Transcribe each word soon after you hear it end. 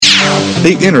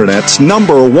The Internet's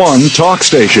 #1 talk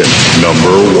station.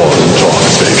 #1 talk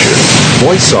station.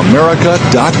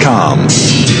 VoiceAmerica.com.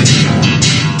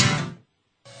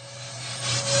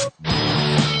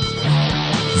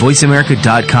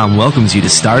 VoiceAmerica.com welcomes you to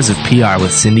Stars of PR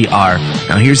with Cindy R.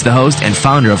 Now here's the host and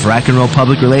founder of Rack and Roll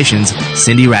Public Relations,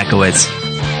 Cindy Rakowitz.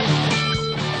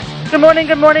 Good morning,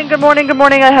 good morning, good morning, good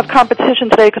morning. I have competition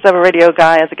today because I have a radio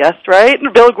guy as a guest, right?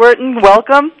 Bill Guertin,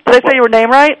 welcome. Did I say your name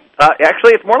right?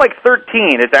 Actually, it's more like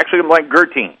 13. It's actually like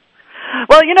Guertin.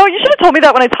 Well, you know, you should have told me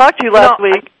that when I talked to you last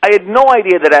week. I had no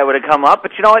idea that I would have come up,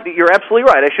 but you know what? You're absolutely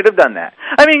right. I should have done that.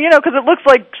 I mean, you know, because it looks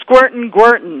like Squirtin'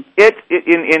 Guertin.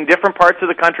 In different parts of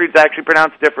the country, it's actually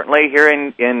pronounced differently. Here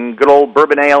in good old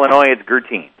Bourbonnais, Illinois, it's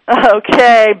Guertin.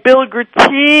 Okay, Bill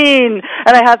Guertin.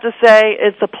 And I have to say,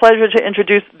 it's a pleasure to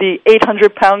introduce the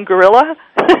 800-pound gorilla.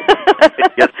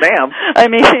 Yes, ma'am. I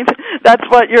mean, that's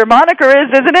what your moniker is,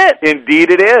 isn't it?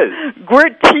 Indeed it is.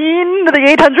 Guertin, the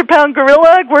 800-pound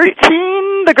gorilla.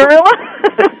 Guertin, the gorilla.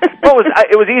 Well,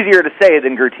 it was easier to say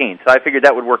than Guertin, so I figured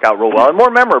that would work out real well, and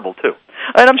more memorable, too.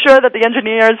 And I'm sure that the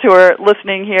engineers who are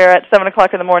listening here at 7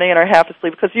 o'clock in the morning and are half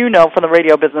asleep, because you know from the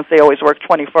radio business they always work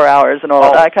 24 hours and all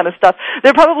of that kind of stuff,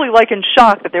 they're probably like in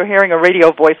shock that they're hearing a radio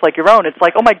voice like your own. It's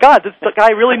like, oh my God, this guy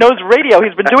really knows radio.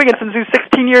 He's been doing it since he was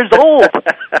 16 years old.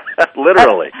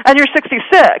 Literally. And you're 66.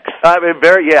 I mean,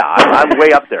 I'm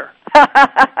way up there.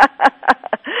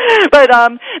 But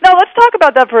now let's talk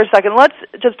about that for a second. Let's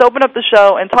just open up the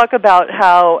show and talk about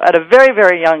how at a very,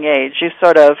 very young age you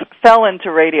sort of fell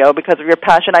into radio because of your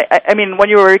passion. I mean, when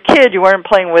you were a kid, you weren't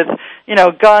playing with, you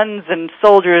know, guns and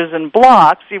soldiers and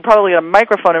blocks. You probably had a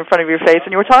microphone in front of your face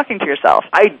and you were talking to yourself.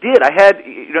 I did. I had,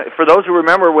 you know, for those who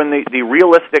remember when the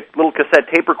realistic little cassette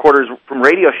tape recorders from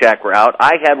Radio Shack were out,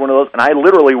 I had one of those and I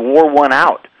literally wore one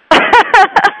out.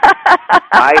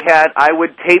 I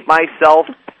would tape myself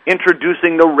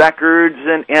introducing the records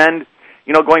and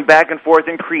you know, going back and forth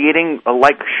and creating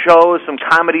like shows, some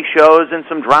comedy shows and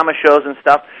some drama shows and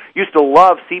stuff. Used to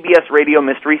love CBS Radio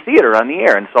Mystery Theater on the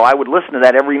air, and so I would listen to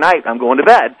that every night. I'm going to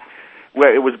bed,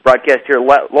 where it was broadcast here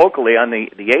locally on the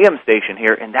AM station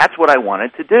here, and that's what I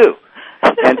wanted to do.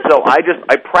 And so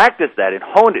I practiced that and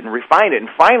honed it and refined it, and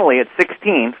finally at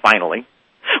 16,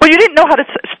 well, you didn't know how to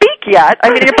speak yet.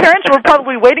 I mean, your parents were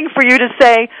probably waiting for you to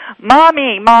say,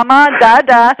 Mommy, Mama,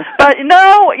 Dada. But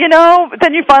no, you know,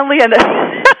 then you finally ended.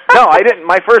 No, I didn't.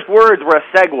 My first words were a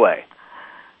segue.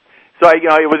 So, it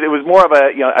was more of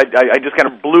a, I just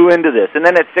kind of blew into this. And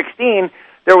then at 16,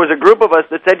 there was a group of us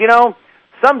that said,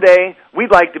 someday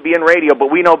we'd like to be in radio, but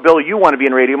we know, Bill, you want to be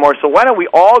in radio more, so why don't we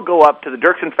all go up to the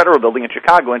Dirksen Federal Building in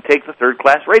Chicago and take the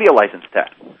third-class radio license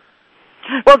test?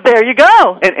 Well, there you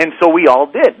go. And so we all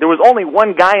did. There was only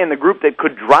one guy in the group that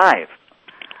could drive.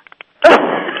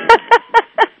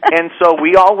 And so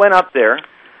we all went up there,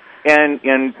 and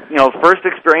first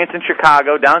experience in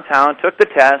Chicago, downtown, took the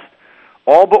test.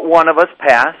 All but one of us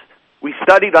passed. We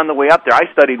studied on the way up there. I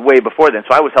studied way before then,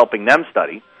 so I was helping them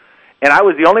study. And I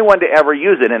was the only one to ever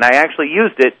use it, and I actually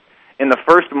used it in the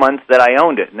first month that I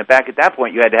owned it. And back at that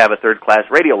point, you had to have a third-class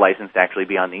radio license to actually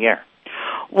be on the air.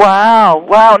 Wow,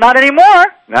 not anymore.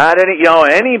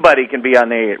 Anybody can be on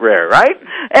the air, right?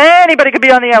 Anybody can be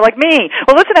on the air, like me.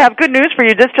 Well, listen, I have good news for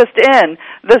you. This just in.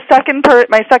 My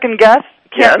second guest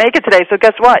can't make it today, so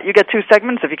guess what? You get 2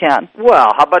 segments if you can.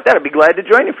 Well, how about that? I'd be glad to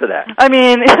join you for that. I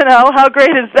mean, how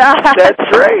great is that? That's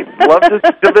great. Love to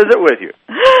visit with you.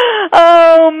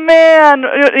 Oh, man.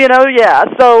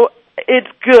 So it's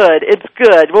good. It's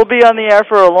good. We'll be on the air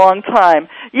for a long time.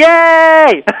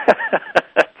 Yay!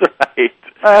 That's right.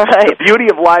 All right. The beauty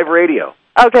of live radio.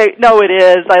 Okay, no, it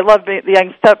is. I love the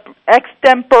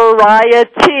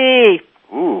extemporariety.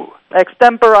 Ooh.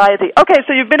 Extemporariety. Okay,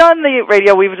 so you've been on the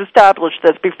radio. We've established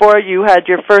this. Before you had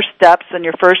your first steps and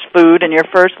your first food and your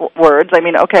first words. I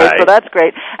mean, okay, right. So that's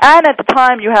great. And at the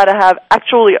time, you had to have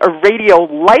actually a radio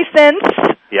license.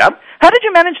 Yep. How did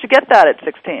you manage to get that at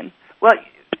 16? Well,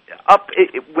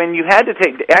 when you had to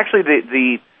take, actually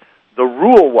the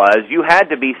rule was you had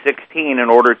to be 16 in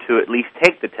order to at least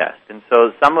take the test. And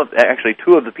so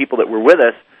 2 of the people that were with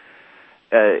us,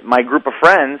 my group of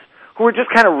friends, who were just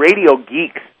kind of radio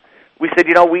geeks, we said,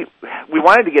 we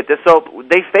wanted to get this. So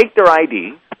they faked their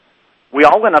ID. We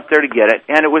all went up there to get it,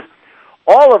 and it was,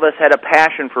 all of us had a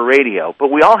passion for radio,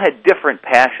 but we all had different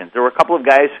passions. There were a couple of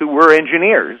guys who were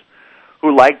engineers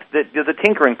who liked the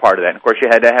tinkering part of that. And of course, you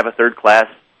had to have a third-class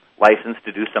license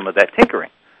to do some of that tinkering.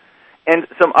 And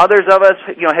some others of us,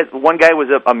 one guy was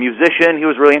a musician. He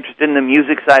was really interested in the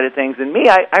music side of things. And me,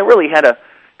 I really had a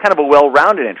kind of a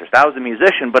well-rounded interest. I was a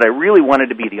musician, but I really wanted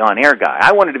to be the on-air guy.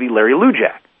 I wanted to be Larry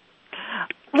Lujak.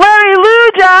 Larry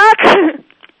Lujak!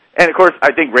 And of course,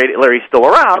 I think Larry's still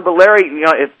around. But Larry,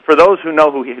 for those who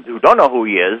don't know who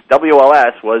he is,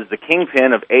 WLS was the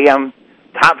kingpin of AM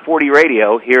top 40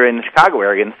 radio here in the Chicago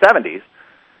area in the 70s.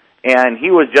 And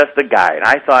he was just a guy, and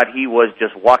I thought he was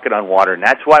just walking on water, and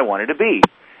that's who I wanted to be.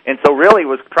 And so really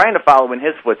was trying to follow in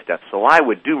his footsteps. So I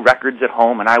would do records at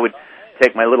home, and I would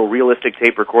take my little realistic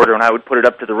tape recorder, and I would put it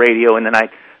up to the radio, and then as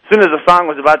soon as the song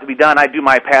was about to be done, I'd do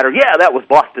my patter. Yeah, that was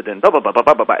Boston, and blah, blah, blah, blah,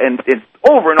 blah, blah. And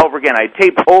over and over again, I'd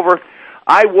tape over.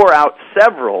 I wore out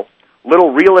several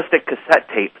little realistic cassette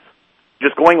tapes,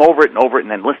 just going over it and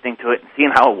then listening to it and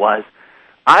seeing how it was.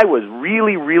 I was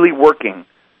really, really working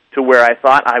to where I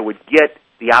thought I would get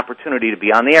the opportunity to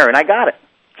be on the air, and I got it.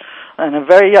 At a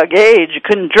very young age, you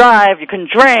couldn't drive, you couldn't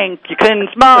drink, you couldn't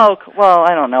smoke. Well,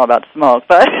 I don't know about smoke,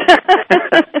 but...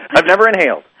 I've never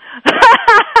inhaled.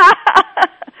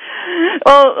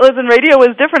 Well, listen, radio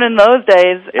was different in those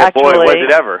days, yeah, actually. Boy, was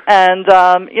it ever. And,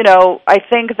 I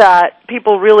think that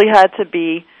people really had to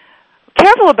be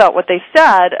careful about what they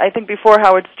said. I think before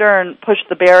Howard Stern pushed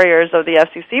the barriers of the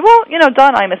FCC, well,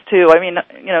 Don Imus too. I mean,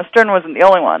 Stern wasn't the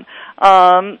only one.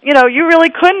 You really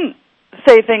couldn't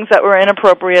say things that were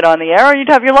inappropriate on the air, or you'd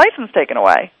have your license taken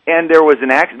away. And there was an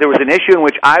issue in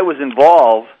which I was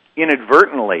involved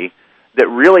inadvertently that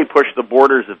really pushed the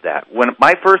borders of that. When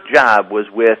my first job was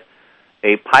with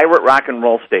a pirate rock and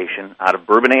roll station out of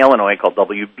Bourbonnais, Illinois, called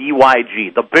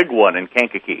WBYG, the big one in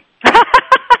Kankakee.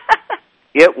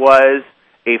 It was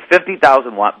a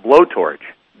 50,000-watt blowtorch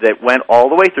that went all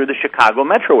the way through the Chicago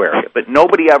metro area, but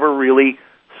nobody ever really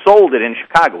sold it in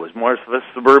Chicago. It was more of a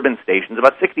suburban station,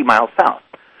 about 60 miles south.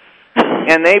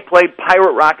 And they played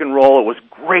pirate rock and roll. It was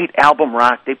great album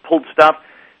rock. They pulled stuff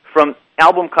from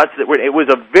album cuts it was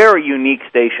a very unique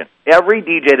station. Every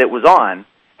DJ that was on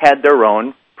had their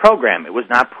own program. It was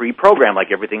not pre-programmed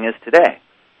like everything is today.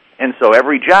 And so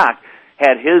every jock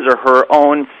had his or her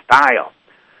own style.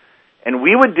 And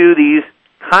we would do these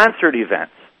concert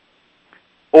events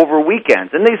over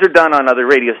weekends. And these are done on other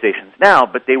radio stations now,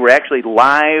 but they were actually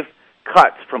live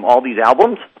cuts from all these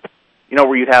albums,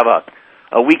 where you'd have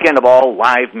a weekend of all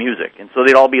live music. And so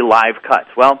they'd all be live cuts.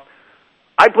 Well,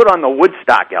 I put on the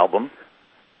Woodstock album,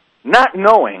 not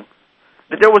knowing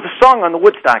that there was a song on the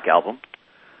Woodstock album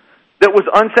that was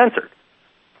uncensored.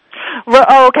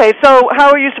 Well, okay, so how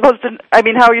are you supposed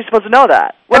to know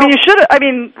that? Well, you should,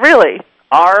 really.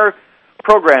 Our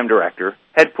program director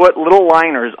had put little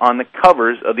liners on the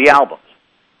covers of the albums.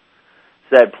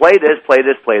 Said, play this, play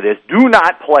this, play this. Do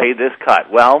not play this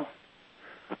cut. Well,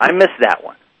 I missed that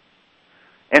one.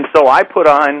 And so I put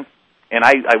on, and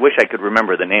I wish I could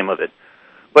remember the name of it,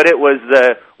 but it was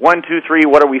the 1, 2, 3,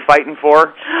 what are we fighting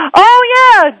for? Oh,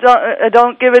 yeah,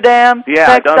 don't give a damn. Yeah,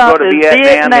 Next don't go to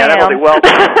Vietnam. Vietnam. Well,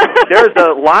 there's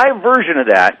a live version of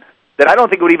that I don't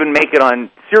think would even make it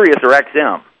on Sirius or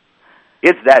XM.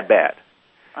 It's that bad.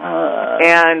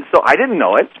 And so I didn't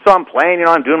know it, so I'm playing,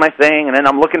 I'm doing my thing, and then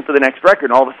I'm looking for the next record,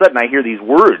 and all of a sudden I hear these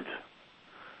words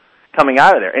coming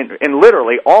out of there, and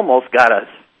literally almost got us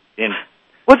in.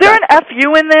 Was there an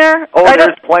FU in there? Oh,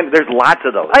 there's plenty. There's lots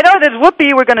of those. I know there's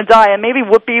Whoopee, we're going to die, and maybe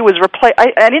Whoopee was replaced.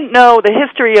 I didn't know the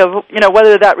history of,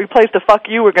 whether that replaced the fuck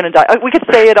you, we're going to die. We could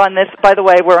say it on this, by the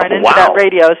way, we're on Internet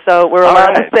radio, so we're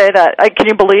allowed to say that. Can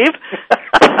you believe?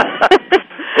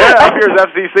 Yeah, here's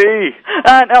FCC.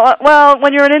 No, well,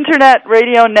 when you're an Internet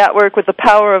radio network with the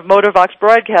power of Motorvox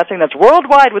Broadcasting that's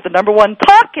worldwide with the #1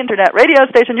 talk Internet radio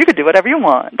station, you could do whatever you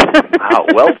want. Wow,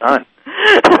 well done.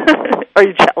 Are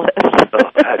you jealous? Oh,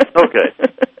 that's so good.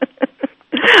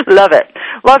 Love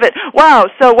it. Wow.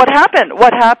 So what happened?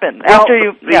 After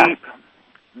you?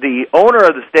 The owner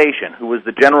of the station, who was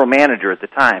the general manager at the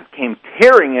time, came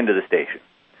tearing into the station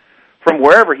from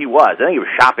wherever he was. I think he was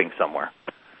shopping somewhere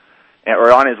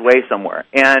or on his way somewhere,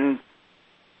 and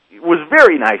was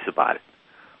very nice about it.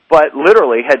 But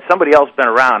literally, had somebody else been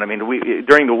around,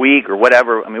 during the week or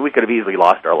whatever, we could have easily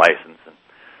lost our license.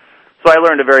 So I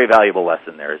learned a very valuable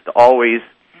lesson there, is to always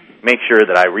make sure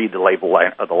that I read the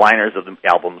the liners of the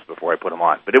albums before I put them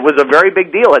on. But it was a very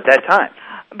big deal at that time.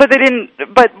 But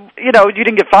you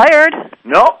didn't get fired.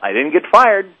 No, I didn't get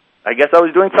fired. I guess I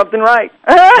was doing something right.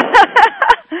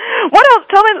 What else?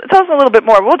 Tell us a little bit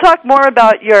more. We'll talk more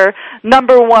about your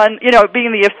 #1,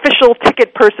 being the official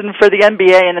ticket person for the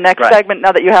NBA in the next segment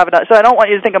now that you have it. So I don't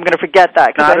want you to think I'm going to forget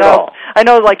that. Not at all. I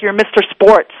know, like, you're Mr.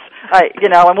 Sports.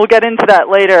 And we'll get into that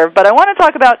later. But I want to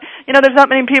talk about, there's not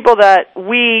many people that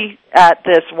we at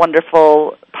this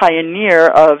wonderful pioneer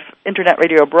of Internet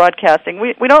radio broadcasting,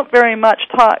 we don't very much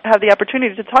have the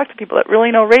opportunity to talk to people that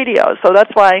really know radio. So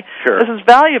that's why This is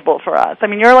valuable for us. I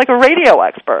mean, you're like a radio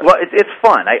expert. Well, it's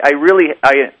fun. I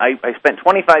spent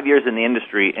 25 years in the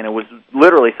industry, and it was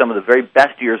literally some of the very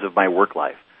best years of my work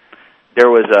life. There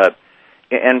was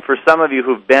and for some of you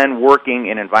who've been working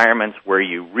in environments where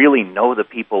you really know the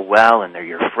people well and they're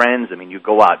your friends, I mean, you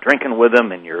go out drinking with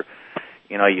them and you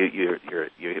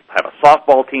have a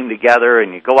softball team together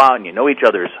and you go out and you know each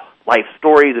other's life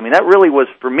stories. I mean, that really was,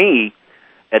 for me,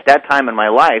 at that time in my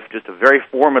life, just a very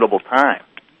formidable time.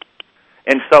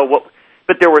 And so,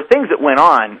 but there were things that went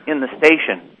on in the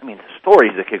station. I mean,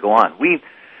 stories that could go on.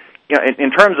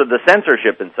 In terms of the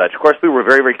censorship and such, of course, we were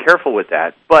very, very careful with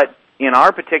that. But in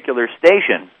our particular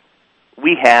station,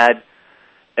 we had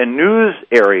a news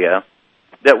area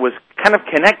that was kind of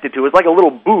connected to, it was like a little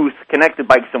booth connected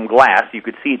by some glass, you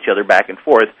could see each other back and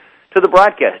forth, to the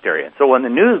broadcast area. So when the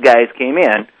news guys came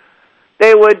in,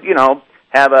 they would,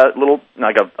 have a little,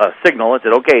 like a signal that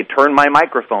said, okay, turn my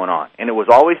microphone on. And it was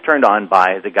always turned on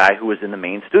by the guy who was in the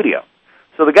main studio.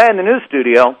 So the guy in the news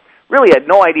studio really had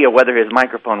no idea whether his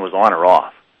microphone was on or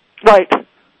off. Right.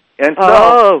 And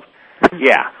so,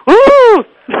 yeah. Woo!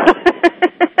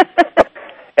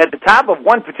 At the top of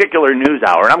one particular news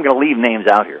hour, and I'm going to leave names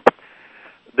out here,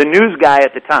 the news guy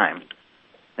at the time,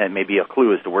 that may be a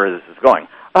clue as to where this is going,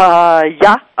 had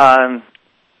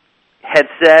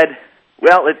said,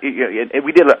 well,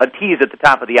 we did a tease at the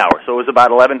top of the hour, so it was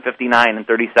about 11:59 and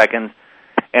 30 seconds,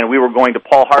 and we were going to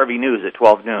Paul Harvey News at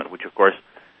 12 noon, which, of course,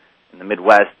 in the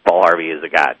Midwest, Paul Harvey is a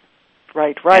god.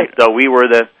 Right. And so we were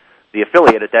the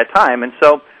affiliate at that time, and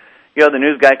so the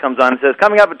news guy comes on and says,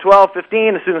 coming up at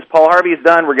 12:15, as soon as Paul Harvey is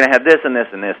done, we're going to have this and this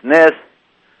and this and this,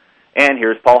 and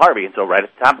here's Paul Harvey. And so right at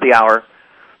the top of the hour,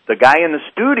 the guy in the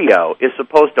studio is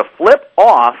supposed to flip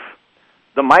off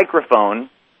the microphone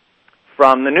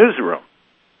from the newsroom,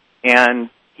 and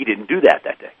he didn't do that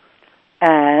day.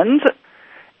 And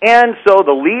so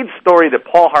the lead story that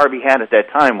Paul Harvey had at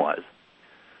that time was,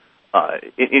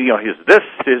 this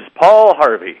is Paul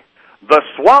Harvey. The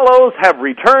Swallows have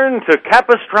returned to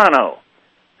Capistrano.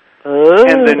 Oh.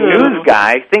 And the news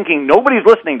guy, thinking nobody's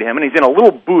listening to him, and he's in a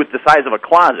little booth the size of a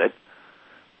closet,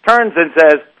 turns and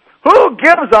says, who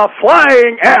gives a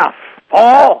flying F,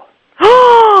 Paul?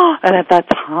 And at that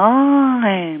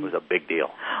time, it was a big deal.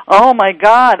 Oh, my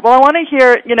God. Well, I want to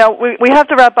hear, we have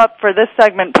to wrap up for this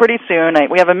segment pretty soon.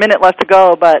 We have a minute left to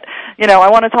go, but, I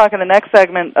want to talk in the next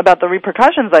segment about the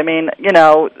repercussions. I mean,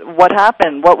 what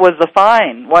happened? What was the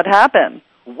fine? What happened?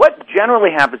 What generally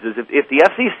happens is if the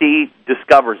FCC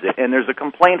discovers it and there's a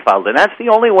complaint filed, and that's the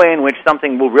only way in which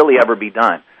something will really ever be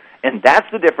done. And that's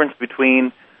the difference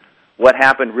between what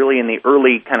happened really in the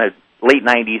early kind of late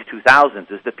 90s, 2000s,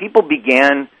 is that people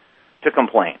began to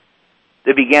complain.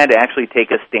 They began to actually take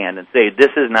a stand and say,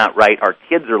 this is not right, our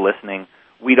kids are listening,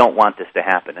 we don't want this to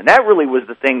happen. And that really was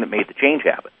the thing that made the change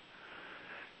happen.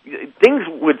 Things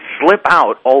would slip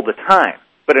out all the time,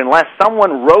 but unless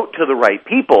someone wrote to the right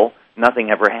people,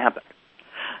 nothing ever happened.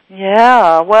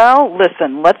 Yeah, well,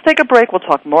 listen, let's take a break. We'll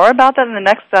talk more about that in the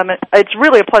next segment. It's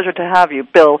really a pleasure to have you,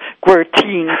 Bill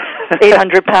Guertin,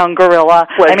 800-pound gorilla.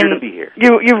 Pleasure to be here.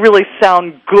 You really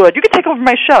sound good. You can take over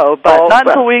my show, but not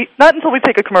until we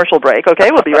take a commercial break, okay?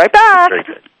 We'll be right back. Very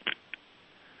good.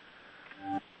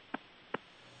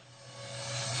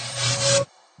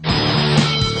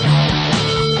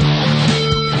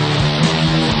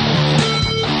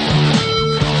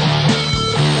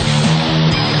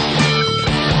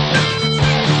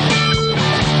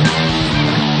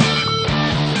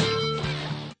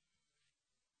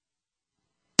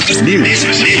 News,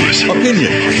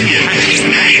 opinion.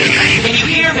 Can you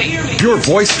hear me? Your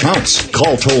voice counts.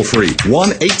 Call toll-free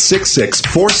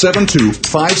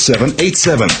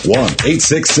 1-866-472-5787.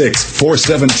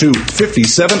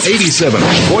 1-866-472-5787.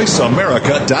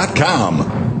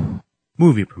 VoiceAmerica.com.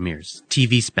 Movie premieres,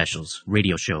 TV specials,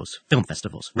 radio shows, film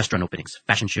festivals, restaurant openings,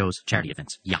 fashion shows, charity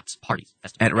events, yachts, parties,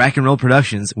 festivals. At Rack and Roll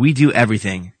Productions, we do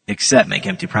everything except make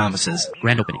empty promises.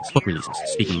 Grand openings, book releases,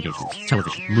 speaking engagements,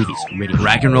 television, movies, radio.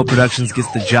 Rack and Roll Productions gets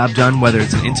the job done whether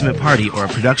it's an intimate party or a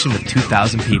production with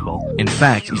 2,000 people. In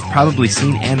fact, you've probably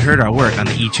seen and heard our work on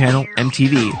the E! Channel,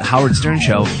 MTV, The Howard Stern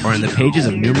Show, or in the pages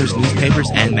of numerous newspapers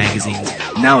and magazines.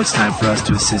 Now it's time for us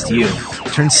to assist you.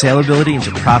 Turn saleability into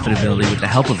profitability with the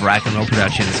help of Rack and Roll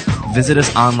Productions. Visit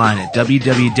us online at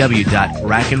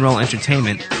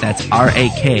www.rackandrollentertainment, that's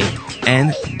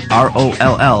RAKNROLL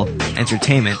ROLL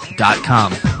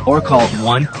entertainment.com or call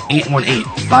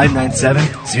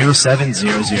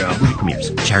 1-818-597-0700. Movie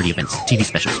premieres, charity events, TV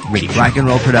specials, radio Rock and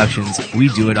Roll Productions, we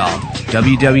do it all.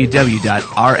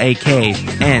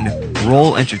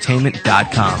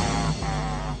 www.raknrollentertainment.com.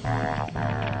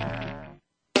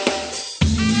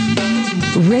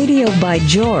 Radio by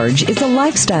George is a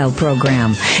lifestyle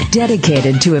program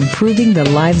dedicated to improving the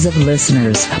lives of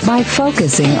listeners by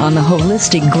focusing on the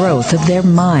holistic growth of their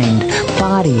mind,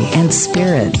 body, and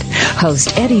spirit.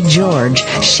 Host Eddie George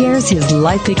shares his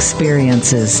life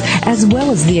experiences as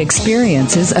well as the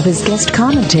experiences of his guest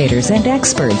commentators and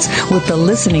experts with the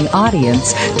listening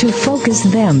audience to focus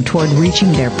them toward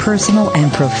reaching their personal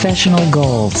and professional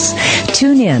goals.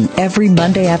 Tune in every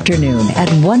Monday afternoon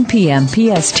at 1 p.m.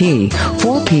 PST,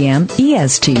 4 p.m.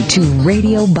 EST to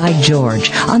Radio by George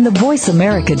on the Voice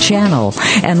America channel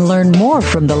and learn more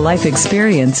from the life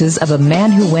experiences of a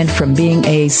man who went from being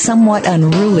a somewhat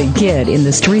unruly kid in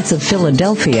the streets of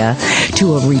Philadelphia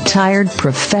to a retired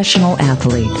professional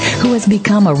athlete who has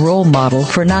become a role model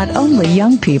for not only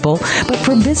young people but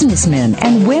for businessmen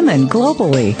and women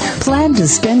globally. Plan to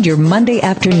spend your Monday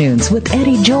afternoons with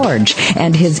Eddie George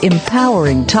and his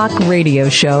empowering talk radio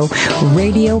show,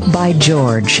 Radio by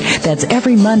George. That's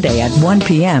every Monday at 1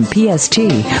 p.m. PST,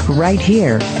 right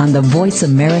here on the Voice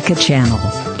America channel.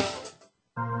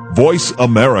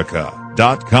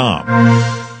 VoiceAmerica.com.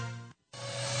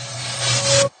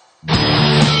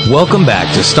 Welcome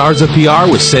back to Stars of PR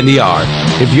with Cindy R.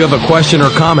 If you have a question or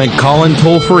comment, call in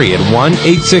toll free at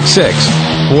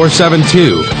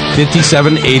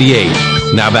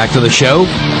 1-866-472-5788. Now back to the show.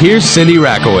 Here's Cindy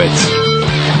Rakowitz.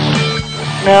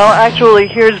 No, actually,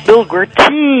 here's Bill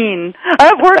Guertin. I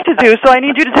have work to do, so I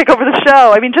need you to take over the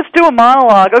show. I mean, just do a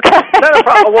monologue, okay? Not a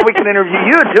problem. Well, we can interview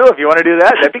you, too, if you want to do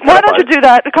that. That'd be Why don't you do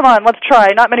that? Come on, let's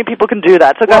try. Not many people can do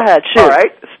that, so go ahead, shoot. All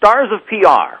right. Stars of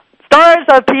PR. Stars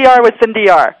of PR with Cindy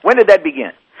R. When did that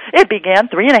begin? It began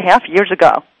 3.5 years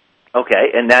ago.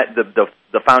 Okay, and that the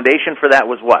foundation for that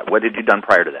was what? What had you done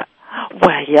prior to that?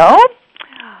 Well,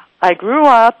 I grew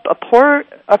up a poor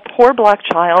black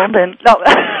child, and no,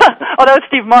 oh, that was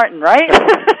Steve Martin, right?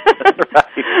 Right.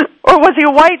 Or was he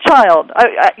a white child?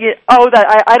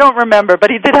 I don't remember, but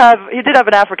he did have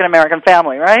an African American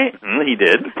family, right? He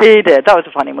did. He did. That was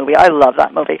a funny movie. I love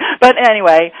that movie. But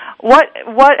anyway,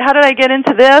 how did I get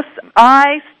into this?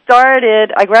 I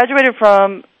graduated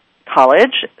from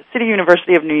college, City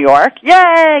University of New York.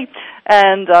 Yay!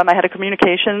 And I had a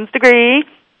communications degree,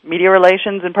 media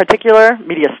relations in particular,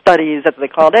 media studies, that's what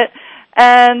they called it.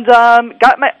 And I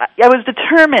was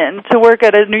determined to work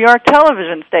at a New York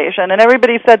television station, and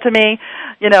everybody said to me,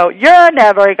 you're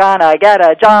never gonna get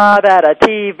a job at a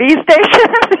TV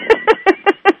station.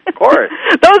 Of course.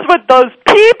 Those what those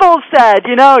people said,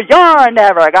 you're never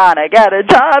gonna get a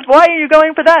job. Why are you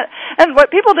going for that? And what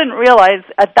people didn't realize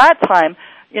at that time,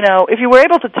 if you were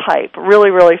able to type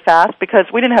really, really fast,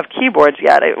 because we didn't have keyboards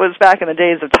yet, it was back in the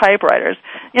days of typewriters,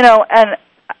 and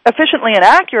efficiently and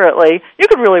accurately, you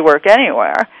could really work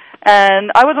anywhere.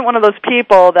 And I wasn't one of those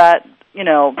people that,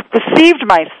 deceived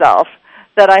myself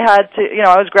that I had to,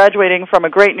 I was graduating from a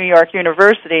great New York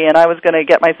university and I was going to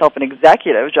get myself an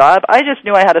executive job. I just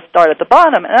knew I had to start at the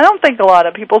bottom. And I don't think a lot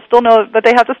of people still know that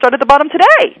they have to start at the bottom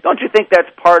today. Don't you think that's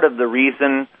part of the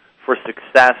reason for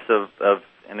success of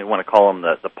and they want to call them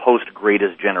the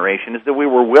post-greatest generation, is that we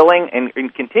were willing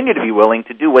and continue to be willing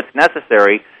to do what's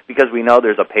necessary because we know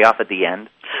there's a payoff at the end?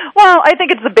 Well, I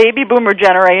think it's the baby boomer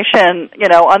generation.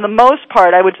 On the most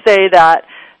part, I would say that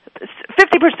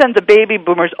 50% of baby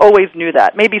boomers always knew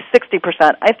that, maybe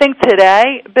 60%. I think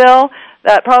today, Bill,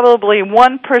 that probably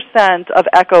 1% of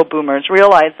echo boomers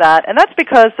realize that, and that's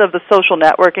because of the social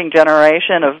networking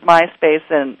generation of MySpace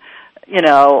and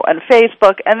and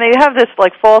Facebook, and they have this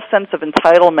false sense of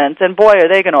entitlement, and boy, are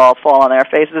they going to all fall on their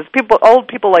faces. Old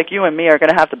people like you and me are going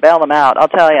to have to bail them out, I'll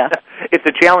tell you. It's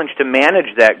a challenge to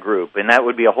manage that group, and that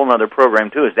would be a whole other program,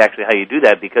 too, is actually how you do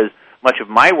that, because much of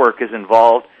my work is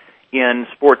involved in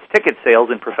sports ticket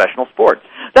sales in professional sports.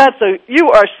 You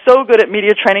are so good at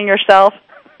media training yourself.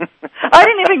 I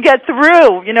didn't even get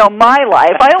through, my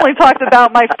life. I only talked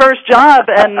about my first job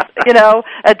and,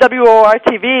 at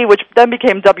WOR-TV, which then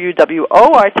became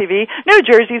WWOR-TV, New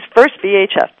Jersey's first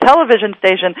VHF television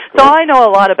station. So I know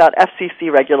a lot about FCC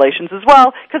regulations as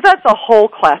well, because that's a whole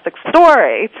classic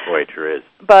story. Boy, it sure is.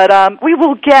 But we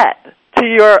will get to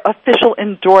your official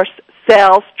endorsed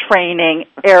sales training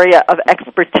area of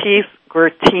expertise,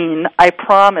 Guertin. I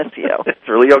promise you. It's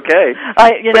really okay.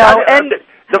 And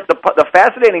the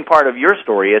fascinating part of your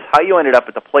story is how you ended up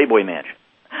at the Playboy Mansion.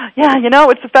 Yeah,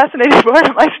 it's a fascinating part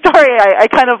of my story. I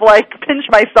kind of pinch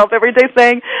myself every day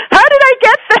saying, how did I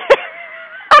get there?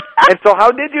 And so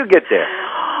how did you get there?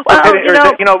 Well,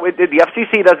 the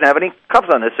FCC doesn't have any cuffs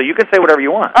on this, so you can say whatever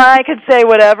you want. I could say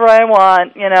whatever I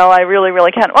want. I really,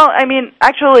 really can. Well,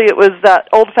 actually, it was that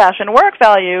old-fashioned work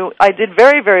value. I did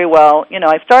very, very well.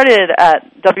 I started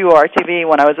at WRTV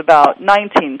when I was about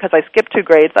 19 because I skipped 2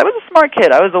 grades. I was a smart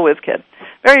kid. I was a whiz kid.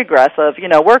 Very aggressive.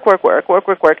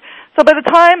 Work. So by the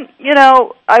time,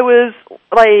 I was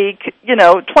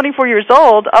 24 years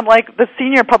old, I'm the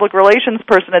senior public relations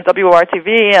person at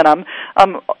WRTV, and I'm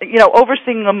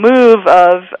overseeing the move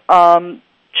of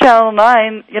Channel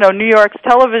 9, New York's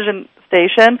television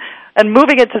station, and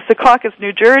moving it to Secaucus,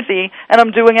 New Jersey, and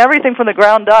I'm doing everything from the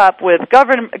ground up with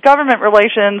government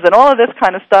relations and all of this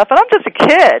kind of stuff, and I'm just a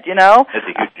kid, That's a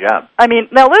huge job.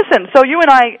 Now listen, so you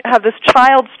and I have this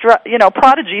child,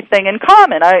 prodigy thing in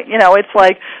common.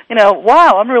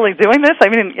 Wow, I'm really doing this?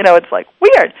 It's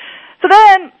weird. So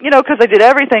then, because I did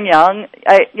everything young,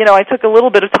 I took a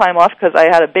little bit of time off because I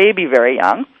had a baby very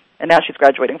young, and now she's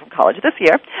graduating from college this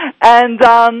year, and,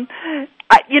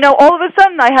 all of a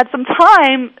sudden I had some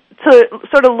time to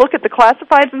sort of look at the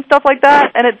classifieds and stuff like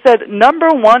that, and it said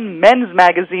 #1 men's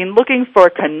magazine looking for a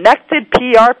connected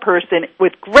PR person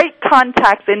with great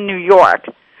contacts in New York.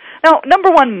 Now,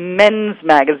 #1 men's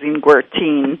magazine,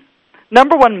 Guertin.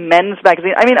 #1 men's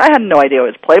magazine. I had no idea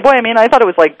it was Playboy. I thought it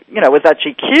was was that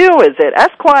GQ? Is it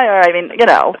Esquire?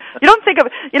 you don't think of,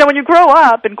 when you grow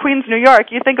up in Queens, New York,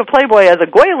 you think of Playboy as a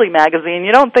goily magazine.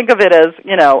 You don't think of it as,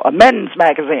 a men's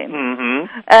magazine.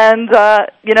 Mm-hmm. And,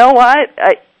 you know what?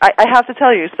 I have to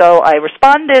tell you, so I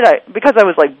responded, because I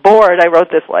was bored, I wrote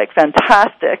this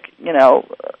fantastic,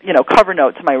 cover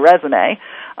note to my resume.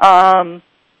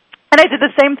 And I did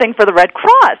the same thing for the Red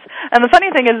Cross. And the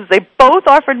funny thing is they both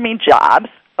offered me jobs,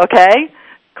 okay?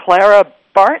 Clara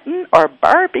Barton or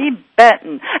Barbie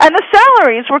Benton. And the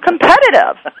salaries were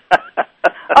competitive.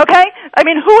 Okay?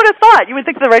 Who would have thought? You would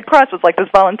think the Red Cross was this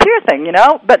volunteer thing,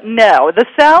 But no, the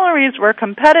salaries were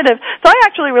competitive. So I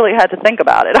actually really had to think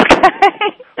about it,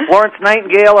 okay? Florence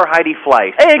Nightingale or Heidi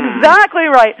Fleiss? Exactly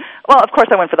right. Well, of course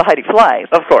I went for the Heidi Fleiss.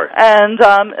 Of course. And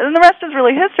the rest is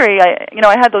really history.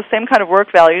 I had those same kind of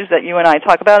work values that you and I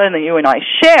talk about and that you and I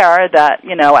share that,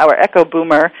 our echo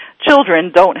boomer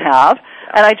children don't have.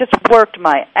 And I just worked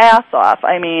my ass off.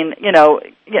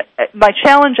 My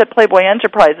challenge at Playboy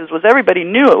Enterprises was everybody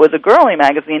knew it was a girly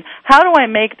magazine. How do I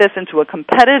make this into a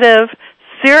competitive,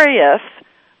 serious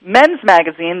men's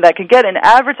magazine that could get an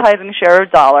advertising share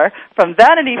of dollar from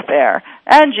Vanity Fair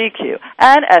and GQ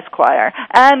and Esquire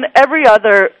and every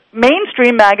other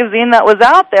mainstream magazine that was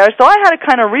out there? So I had to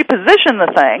kind of reposition the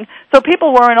thing so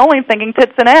people weren't only thinking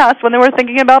tits and ass when they were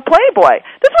thinking about Playboy.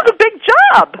 This was a big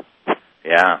job.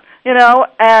 Yeah.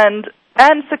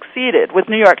 And succeeded with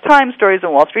New York Times stories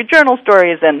and Wall Street Journal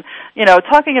stories and,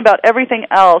 talking about everything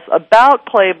else about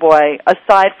Playboy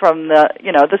aside from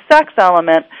the sex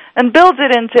element, and builds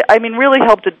it into, really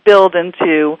helped it build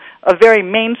into a very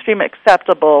mainstream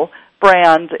acceptable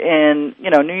brand in,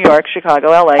 New York,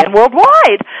 Chicago, LA, and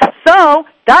worldwide. So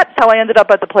that's how I ended up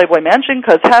at the Playboy Mansion,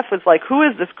 because Hef was like, who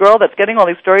is this girl that's getting all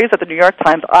these stories at the New York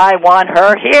Times? I want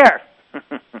her here.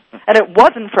 And it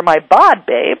wasn't for my bod,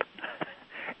 babe.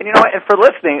 And and for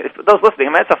those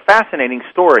listening, that's a fascinating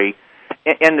story.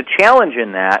 And the challenge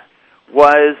in that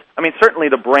was, certainly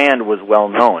the brand was well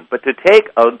known, but to take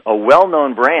a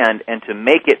well-known brand and to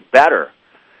make it better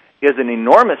is an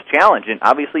enormous challenge. And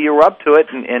obviously you were up to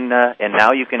it, and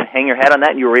now you can hang your hat on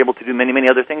that, and you were able to do many, many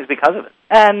other things because of it.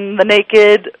 And the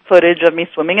naked footage of me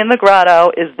swimming in the grotto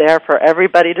is there for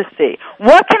everybody to see.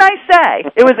 What can I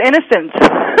say? It was innocent.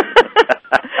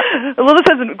 Lilith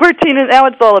says, Guertin, now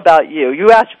it's all about you.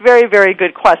 You asked very, very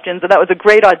good questions, and that was a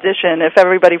great audition if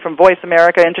everybody from Voice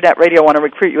America Internet Radio want to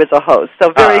recruit you as a host.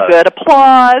 So very good.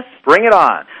 Applause. Bring it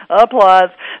on.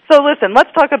 Applause. So listen,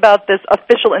 let's talk about this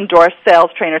official endorsed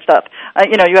sales trainer stuff.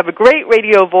 You have a great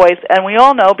radio voice, and we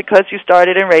all know because you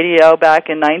started in radio back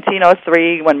in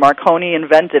 1903 when Marconi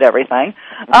invented everything.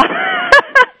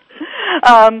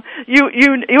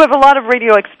 You have a lot of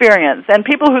radio experience, and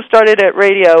people who started at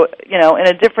radio, in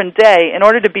a different day, in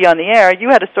order to be on the air, you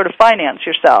had to sort of finance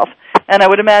yourself. And I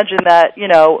would imagine that,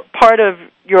 part of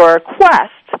your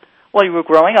quest while you were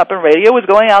growing up in radio was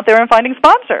going out there and finding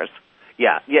sponsors.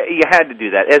 Yeah, you had to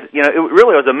do that. It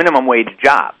really was a minimum wage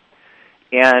job.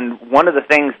 And one of the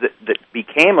things that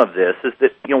became of this is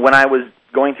that, when I was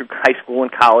going through high school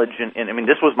and college, and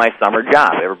this was my summer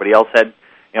job. Everybody else had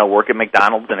work at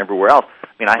McDonald's and everywhere else.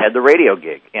 I had the radio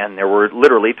gig, and there were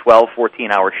literally 12,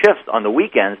 14-hour shifts on the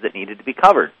weekends that needed to be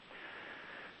covered.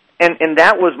 And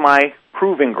that was my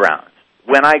proving grounds.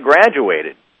 when I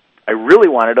graduated, I really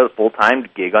wanted a full-time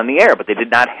gig on the air, but they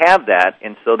did not have that,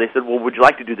 and so they said, well, would you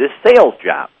like to do this sales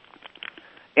job?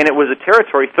 And it was a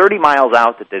territory 30 miles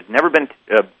out that had never been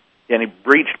any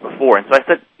breached before, and so I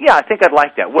said, yeah, I think I'd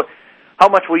like that. How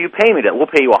much will you pay me? We'll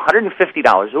pay you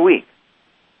 $150 a week.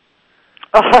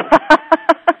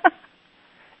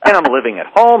 And I'm living at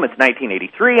home. It's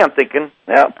 1983. I'm thinking,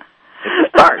 well, it's a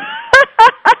start.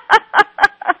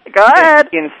 Go ahead.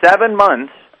 In 7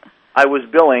 months, I was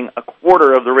billing a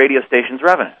quarter of the radio station's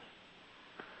revenue.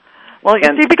 Well, you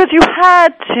see, because you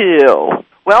had to.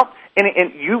 Well,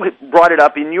 and you brought it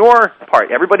up in your part.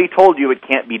 Everybody told you it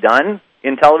can't be done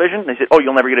in television. They said, oh,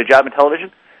 you'll never get a job in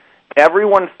television?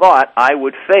 Everyone thought I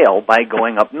would fail by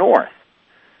going up north.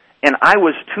 And I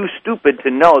was too stupid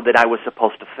to know that I was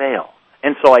supposed to fail.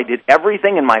 And so I did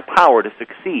everything in my power to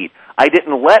succeed. I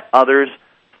didn't let others'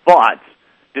 thoughts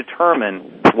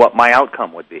determine what my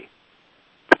outcome would be.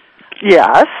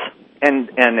 Yes. And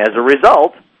as a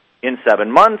result, in 7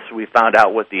 months, we found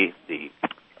out what the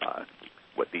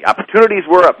opportunities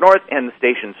were up north, and the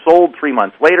station sold 3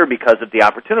 months later because of the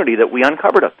opportunity that we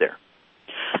uncovered up there.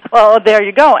 Well, there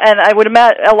you go. And I would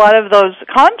imagine a lot of those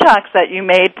contacts that you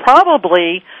made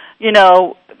probably,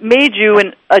 made you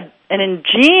an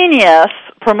ingenious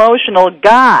promotional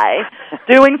guy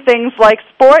doing things like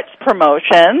sports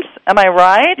promotions. Am I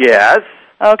right? Yes.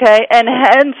 Okay, and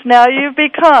hence now you've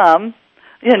become,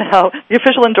 the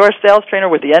official endorsed sales trainer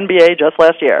with the NBA just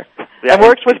last year, and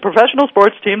works with professional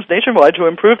sports teams nationwide to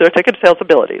improve their ticket sales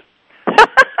abilities.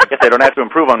 I guess I don't have to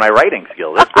improve on my writing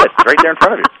skills. That's good. It's right there in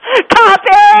front of you.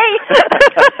 Copy!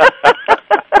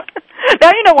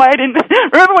 Now you know why I didn't.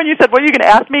 Remember when you said, "What are you going to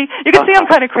ask me?" You can see I'm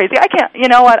kind of crazy. I can't. You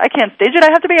know what? I can't stage it. I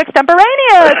have to be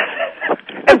extemporaneous.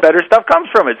 And better stuff comes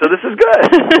from it. So this is good.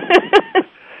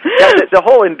 The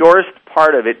whole endorsed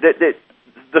part of it.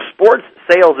 The sports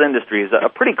sales industry is a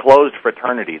pretty closed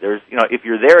fraternity. There's, if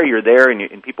you're there, you're there,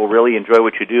 and people really enjoy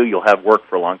what you do. You'll have work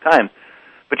for a long time,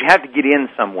 but you have to get in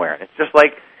somewhere. It's just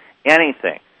like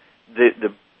anything.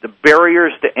 The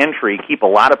barriers to entry keep a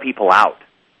lot of people out.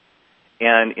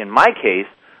 And in my case,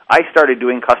 I started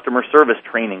doing customer service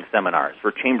training seminars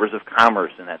for chambers of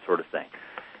commerce and that sort of thing.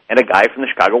 And a guy from the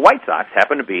Chicago White Sox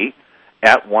happened to be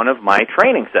at one of my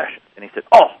training sessions. And he said,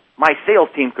 oh, my sales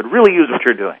team could really use what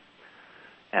you're doing.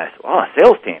 And I said, oh, a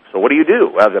sales team. So what do you do?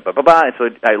 Well, blah, blah, blah, blah. And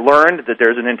so I learned that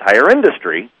there's an entire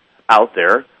industry out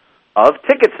there of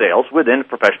ticket sales within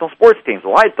professional sports teams.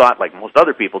 Well, I thought, like most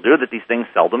other people do, that these things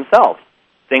sell themselves.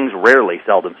 Things rarely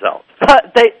sell themselves.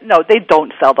 They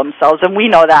don't sell themselves, and we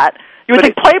know that. You would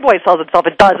think Playboy sells itself.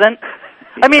 It doesn't.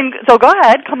 I mean, so go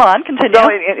ahead. Come on, continue.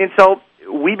 So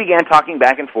we began talking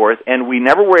back and forth, and we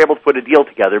never were able to put a deal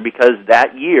together because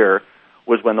that year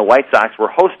was when the White Sox were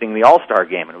hosting the All-Star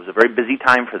Game, and it was a very busy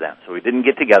time for them, so we didn't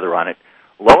get together on it.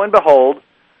 Lo and behold,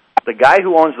 the guy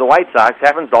who owns the White Sox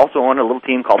happens to also own a little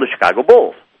team called the Chicago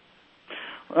Bulls.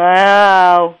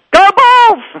 Wow. Go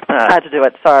Bulls! I had to do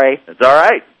it, sorry. It's all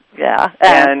right. Yeah.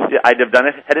 And I'd have done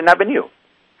it had it not been you.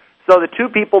 So the two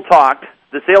people talked,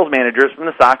 the sales managers from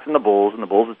the Sox and the Bulls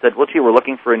had said, well, gee, we're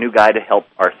looking for a new guy to help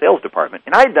our sales department.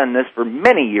 And I'd done this for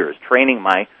many years, training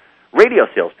my radio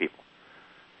salespeople.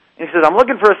 And he says, I'm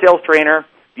looking for a sales trainer.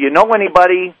 Do you know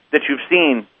anybody that you've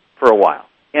seen for a while?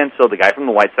 And so the guy from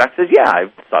the White Sox says, yeah, I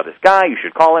saw this guy. You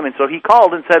should call him. And so he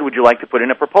called and said, would you like to put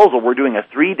in a proposal? We're doing a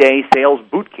 3-day sales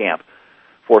boot camp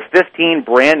for 15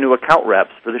 brand-new account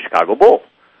reps for the Chicago Bulls.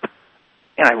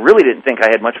 And I really didn't think I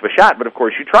had much of a shot, but of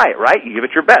course you try it, right? You give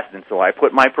it your best. And so I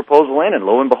put my proposal in, and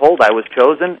lo and behold, I was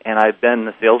chosen, and I've been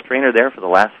the sales trainer there for the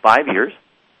last 5 years.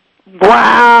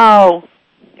 Wow!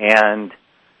 And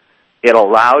it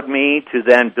allowed me to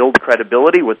then build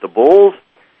credibility with the Bulls,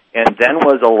 and then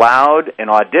was allowed an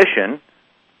audition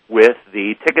with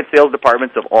the ticket sales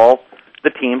departments of all the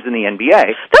teams in the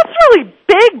NBA. That's really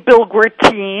big, Bill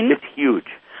Guertin. It's huge.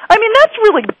 I mean, that's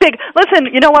really big. Listen,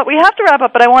 you know what? We have to wrap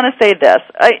up, but I want to say this.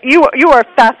 You are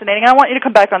fascinating. I want you to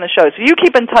come back on the show. So you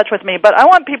keep in touch with me, but I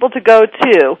want people to go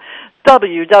to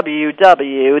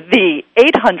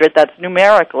www.the800, that's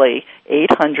numerically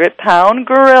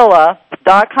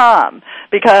 800poundgorilla.com,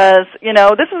 because,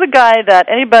 this is a guy that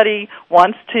anybody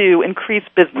wants to increase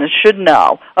business should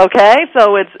know, okay?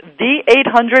 So it's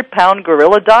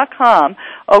the800poundgorilla.com,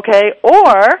 okay,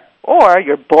 or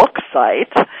your book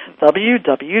site,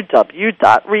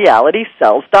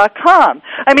 www.realitysells.com.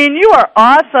 I mean, you are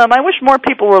awesome. I wish more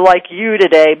people were like you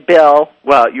today, Bill.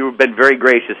 Well, you've been very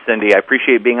gracious, Cindy. I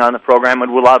appreciate being on the program,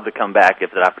 and we'll love to come back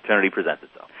if the opportunity presents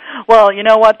itself. Well, you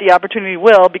know what? The opportunity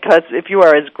will, because if you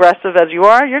are as aggressive as you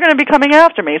are, you're going to be coming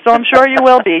after me. So I'm sure you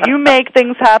will be. You make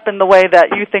things happen the way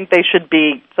that you think they should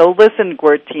be. So listen,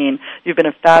 Guertin, you've been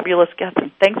a fabulous guest,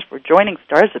 and thanks for joining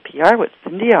Stars of PR with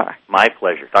Cindy R. My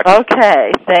pleasure. Talk to you.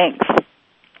 Okay, thanks.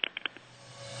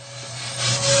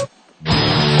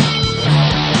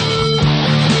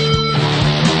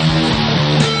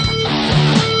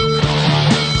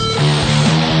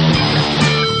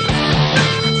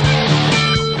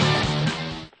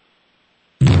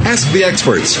 Ask the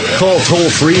experts. Call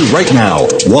toll-free right now,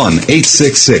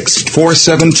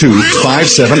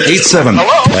 1-866-472-5787.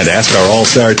 And ask our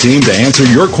all-star team to answer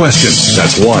your question.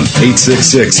 That's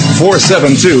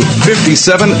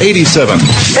 1-866-472-5787.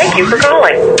 Thank you for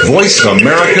calling.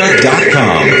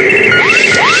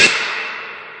 VoiceAmerica.com.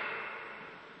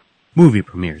 Movie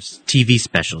premieres, TV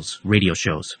specials, radio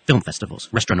shows, film festivals,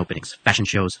 restaurant openings, fashion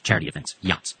shows, charity events,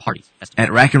 yachts, parties, festivals.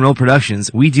 At Rock and Roll Productions,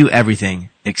 we do everything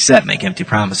except make empty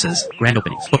promises. Grand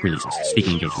openings, book releases,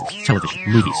 speaking engagements, television,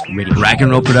 movies, radio. Rock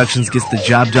and Roll Productions gets the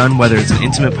job done whether it's an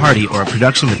intimate party or a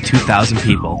production with 2,000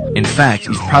 people. In fact,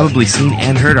 you've probably seen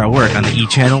and heard our work on the E!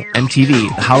 Channel,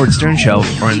 MTV, The Howard Stern Show,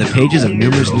 or in the pages of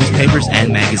numerous newspapers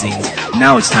and magazines.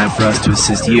 Now it's time for us to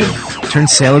assist you. Turn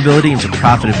saleability into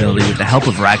profitability with the help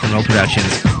of Rock and Roll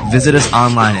Productions. Visit us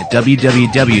online at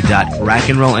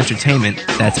www.rockandrollentertainment,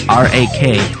 that's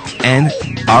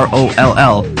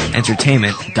RAKNROLL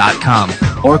entertainment.com,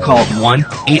 or call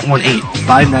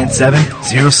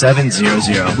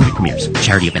 1-818-597-0700. Movie premieres,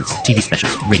 charity events, TV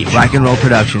specials, radio shows. Rock and Roll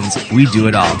Productions, we do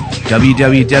it all.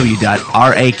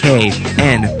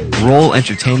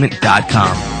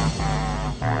 www.raknrollentertainment.com.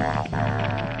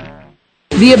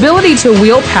 The ability to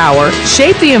wield power,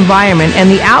 shape the environment and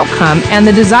the outcome, and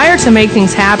the desire to make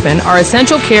things happen are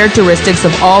essential characteristics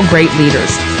of all great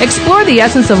leaders. Explore the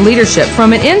essence of leadership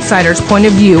from an insider's point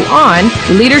of view on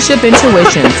Leadership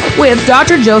Intuitions with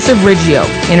Dr. Joseph Riggio,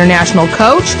 international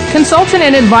coach, consultant,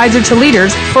 and advisor to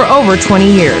leaders for over 20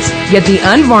 years. Get the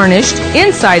unvarnished,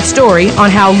 inside story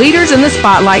on how leaders in the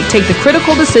spotlight take the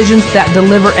critical decisions that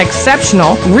deliver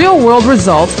exceptional, real-world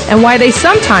results and why they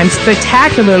sometimes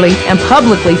spectacularly and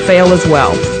publicly fail as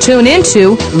well. Tune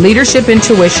into Leadership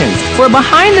Intuitions for a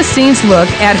behind-the-scenes look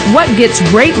at what gets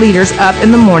great leaders up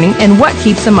in the morning and what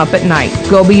keeps them up at night.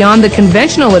 Go beyond the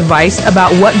conventional advice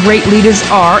about what great leaders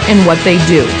are and what they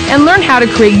do, and learn how to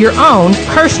create your own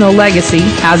personal legacy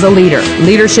as a leader.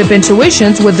 Leadership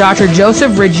Intuitions with Dr.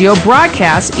 Joseph Riggio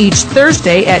broadcasts each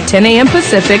Thursday at 10 a.m.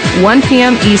 Pacific, 1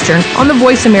 p.m. Eastern on the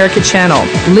Voice America channel.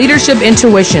 Leadership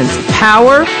Intuitions.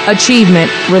 Power,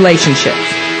 achievement, relationships.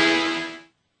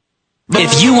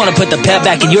 If you want to put the pep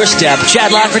back in your step,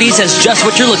 Chad Lafferty's has just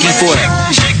what you're looking for.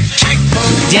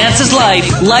 Dance is life,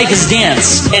 life is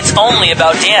dance. It's only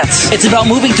about dance. It's about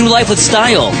moving through life with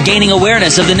style, gaining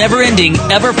awareness of the never-ending,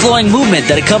 ever-flowing movement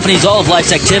that accompanies all of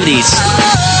life's activities.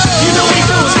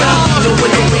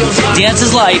 Dance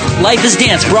is life, life is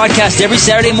dance, broadcast every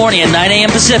Saturday morning at 9 a.m.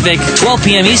 Pacific, 12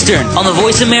 p.m. Eastern on the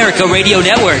Voice America Radio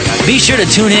Network. Be sure to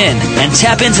tune in and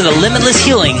tap into the limitless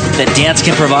healing that dance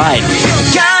can provide.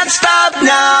 Can't stop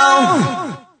now.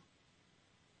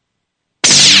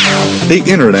 The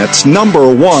Internet's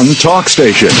 #1 talk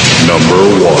station.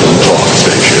 #1 talk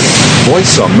station.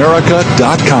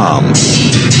 VoiceAmerica.com.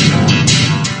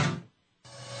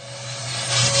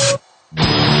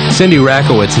 Cindy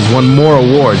Rakowitz has won more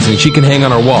awards than she can hang on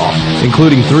her wall,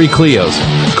 including 3 Clios.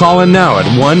 Call in now at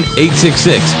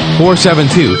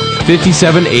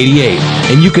 1-866-472-5788,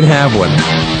 and you can have one.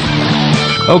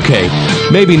 Okay,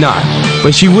 maybe not,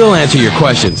 but she will answer your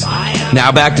questions.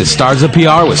 Now back to Stars of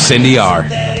PR with Cindy R.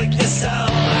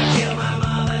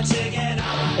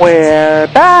 We're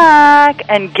back,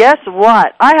 and guess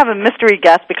what? I have a mystery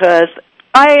guest because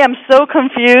I am so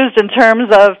confused in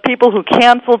terms of people who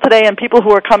canceled today and people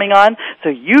who are coming on, so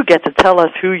you get to tell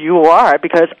us who you are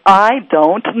because I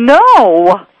don't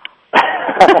know.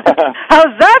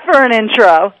 How's that for an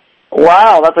intro?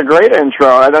 Wow, that's a great intro.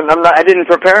 I didn't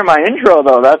prepare my intro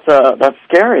though. That's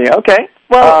scary. Okay.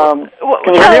 Well,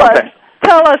 can you hear me okay?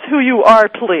 Tell us who you are,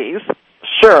 please.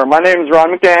 Sure. My name is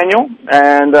Ron McDaniel,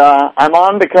 and I'm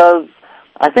on because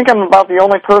I think I'm about the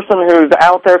only person who's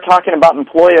out there talking about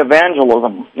employee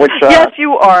evangelism, which... Yes,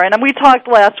 you are, and we talked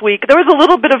last week. There was a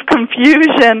little bit of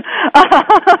confusion.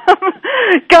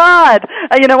 God,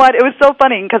 you know what? It was so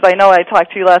funny, because I know I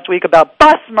talked to you last week about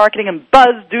bus marketing and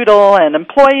buzz doodle and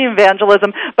employee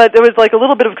evangelism, but there was like a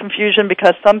little bit of confusion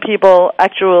because some people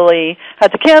actually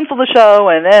had to cancel the show,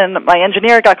 and then my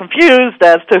engineer got confused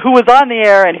as to who was on the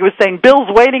air, and he was saying,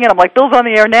 Bill's waiting, and I'm like, Bill's on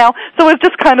the air now. So it was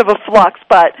just kind of a flux,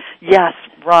 but yes,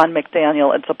 Ron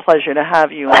McDaniel. It's a pleasure to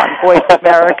have you on Voice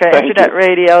America Internet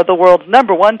Radio, the world's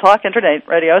 #1 talk internet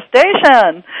radio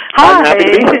station. Hi. I'm happy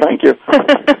to be here. Thank you.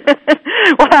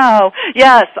 Wow.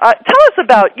 Yes. Tell us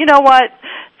about, you know what?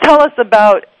 Tell us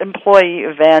about employee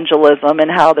evangelism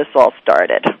and how this all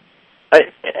started.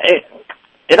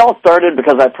 It all started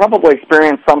because I probably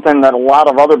experienced something that a lot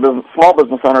of other small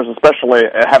business owners especially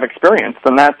have experienced,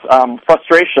 and that's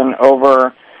frustration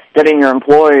over getting your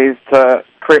employees to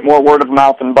create more word of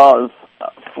mouth and buzz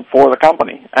for the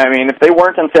company. I mean, if they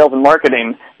weren't in sales and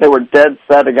marketing, they were dead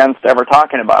set against ever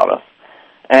talking about us.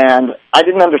 And I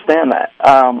didn't understand that.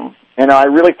 I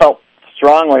really felt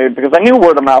strongly, because I knew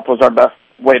word of mouth was our best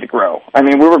way to grow. I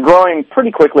mean, we were growing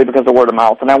pretty quickly because of word of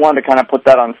mouth, and I wanted to kind of put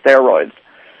that on steroids.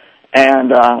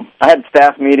 And I had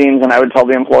staff meetings, and I would tell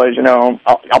the employees,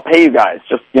 I'll pay you guys.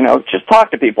 Just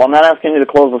talk to people. I'm not asking you to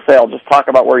close the sale. Just talk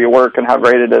about where you work and how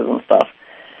great it is and stuff.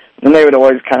 And they would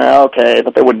always kind of, okay,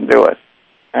 but they wouldn't do it.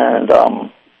 And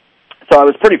so I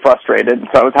was pretty frustrated.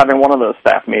 So I was having one of those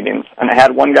staff meetings, and I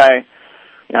had one guy,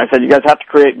 I said, you guys have to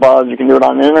create buzz. You can do it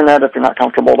on the Internet if you're not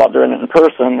comfortable about doing it in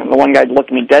person. And the one guy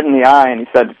looked me dead in the eye, and he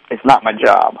said, it's not my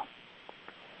job.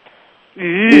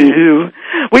 Ooh,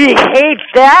 we hate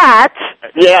that.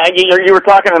 Yeah, you were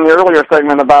talking in the earlier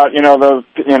segment about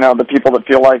the people that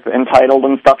feel like entitled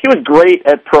and stuff. He was great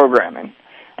at programming,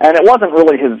 and it wasn't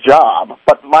really his job.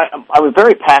 But I was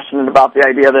very passionate about the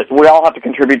idea that we all have to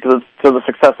contribute to the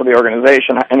success of the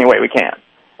organization any way we can,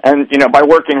 and by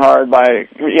working hard, by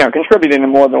contributing to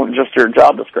more than just your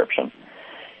job description.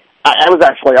 I was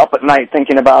actually up at night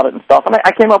thinking about it and stuff, and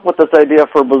I came up with this idea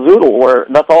for Bazoodle, where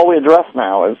that's all we address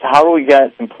now, is how do we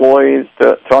get employees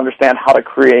to understand how to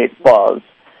create buzz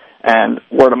and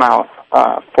word of mouth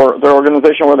for their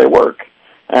organization where they work.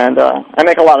 And I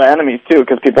make a lot of enemies, too,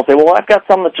 because people say, well, I've got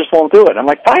some that just won't do it. I'm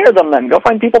like, fire them then. Go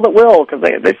find people that will, because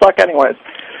they suck anyways.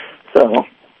 So...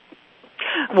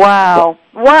 Wow.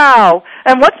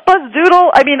 And what's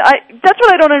Buzzoodle? I mean, that's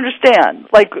what I don't understand.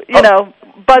 Like,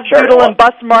 Buzzoodle and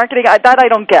bus marketing, that I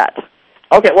don't get.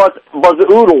 Okay, well, it's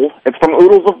Buzzoodle. It's from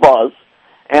Oodles of Buzz,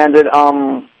 and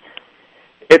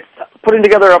it's putting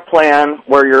together a plan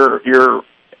where your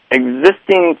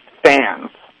existing fans,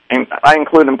 and I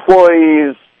include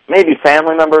employees, maybe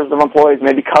family members of employees,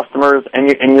 maybe customers, and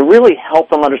you really help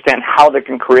them understand how they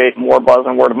can create more buzz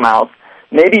and word of mouth.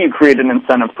 Maybe you create an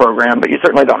incentive program, but you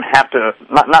certainly don't have to,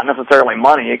 not necessarily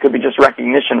money. It could be just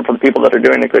recognition for the people that are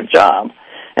doing a good job.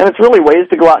 And it's really ways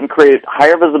to go out and create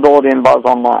higher visibility and buzz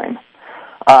online.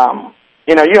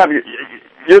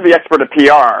 You're the expert at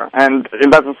PR, and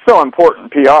that's so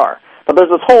important, PR. But there's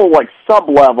this whole,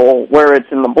 sub-level where it's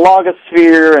in the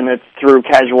blogosphere, and it's through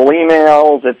casual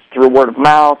emails, it's through word of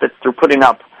mouth, it's through putting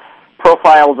up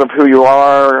profiles of who you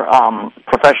are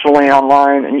professionally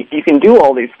online, and you can do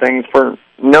all these things for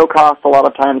no cost a lot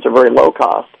of times, or very low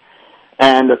cost.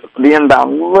 And the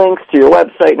inbound links to your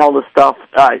website and all this stuff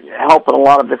help in a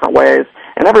lot of different ways.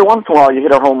 And every once in a while you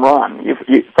hit a home run.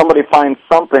 Somebody finds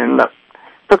something that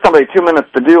took somebody 2 minutes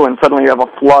to do, and suddenly you have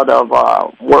a flood of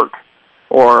work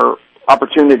or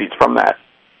opportunities from that.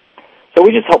 So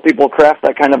we just help people craft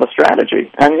that kind of a strategy.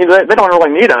 And they don't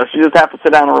really need us. You just have to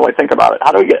sit down and really think about it.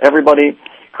 How do we get everybody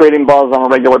creating buzz on a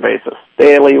regular basis,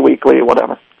 daily, weekly,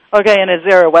 whatever? Okay, and is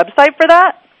there a website for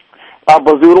that?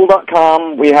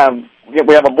 Bazoodle.com. We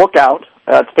have a book out.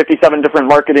 It's 57 different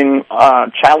marketing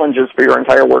challenges for your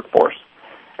entire workforce.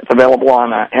 It's available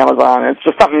on Amazon. It's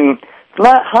just something, it's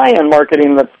not high-end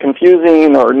marketing that's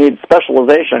confusing or needs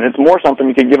specialization. It's more something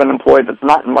you could give an employee that's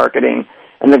not in marketing,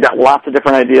 and they've got lots of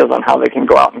different ideas on how they can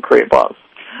go out and create buzz.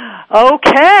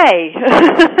 Okay.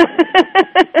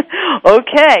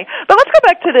 Okay. But let's go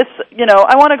back to this,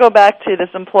 I want to go back to this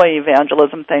employee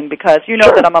evangelism thing, because Sure.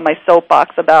 that I'm on my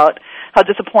soapbox about how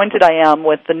disappointed I am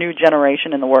with the new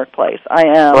generation in the workplace. I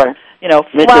am, right.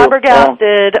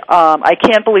 Flabbergasted. I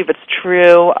can't believe it's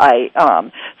true.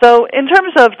 So in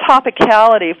terms of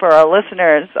topicality for our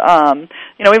listeners,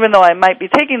 even though I might be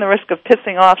taking the risk of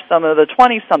pissing off some of the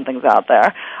 20-somethings out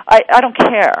there, I don't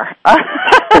care.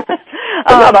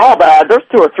 They're not all bad. There's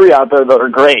 2 or 3 out there that are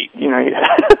great.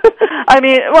 I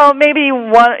mean, well, maybe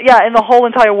one, in the whole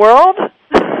entire world.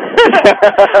 But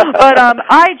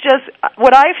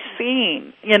what I've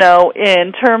seen, in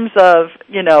terms of,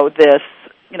 this,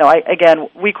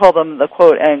 we call them the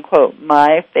quote unquote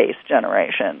my face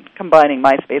generation, combining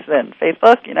MySpace and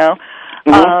Facebook,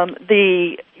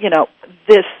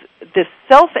 this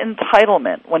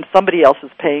self-entitlement when somebody else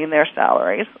is paying their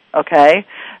salaries, okay,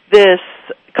 this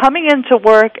coming into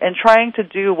work and trying to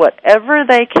do whatever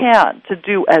they can to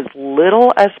do as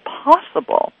little as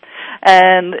possible.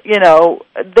 and, you know,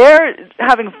 they're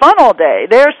having fun all day.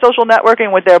 They're social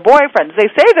networking with their boyfriends. They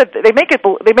say that they make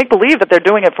believe that they're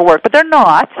doing it for work, but they're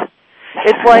not.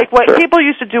 It's like what people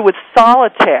used to do with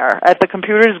solitaire at the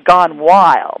computer's gone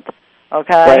wild,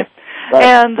 okay? Right.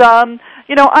 And,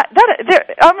 you know,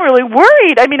 I'm really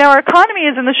worried. I mean, our economy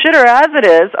is in the shitter as it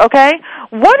is, okay?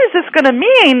 What is this going to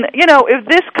mean, you know, if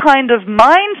this kind of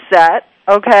mindset,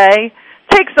 okay,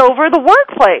 takes over the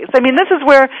workplace? I mean, this is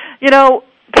where, you know,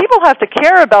 people have to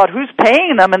care about who's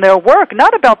paying them and their work,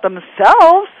 not about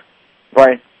themselves.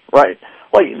 Right. Well,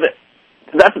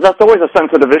 that's always a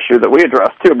sensitive issue that we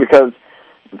address, too, because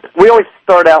we always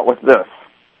start out with this.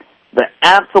 The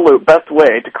absolute best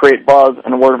way to create buzz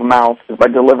and word of mouth is by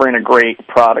delivering a great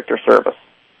product or service.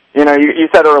 You know, you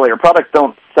said earlier, products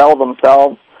don't sell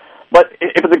themselves, but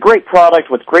if it's a great product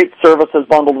with great services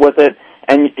bundled with it,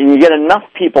 and you get enough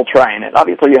people trying it,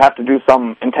 obviously you have to do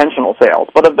some intentional sales,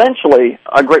 but eventually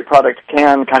a great product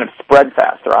can kind of spread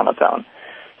faster on its own.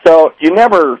 So you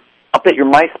never update your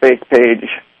MySpace page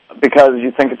because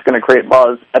you think it's going to create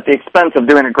buzz at the expense of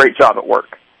doing a great job at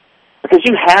work. Because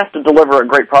you have to deliver a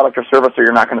great product or service or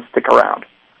you're not going to stick around.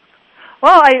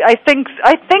 Well, I think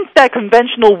that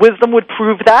conventional wisdom would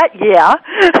prove that, yeah.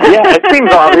 Yeah, it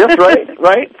seems obvious,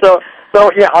 right? So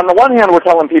yeah, on the one hand, we're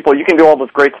telling people you can do all this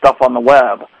great stuff on the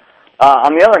web.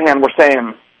 On the other hand, we're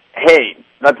saying, hey,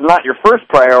 that's not your first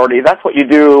priority. That's what you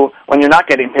do when you're not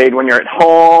getting paid, when you're at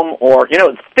home, or, you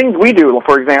know, things we do,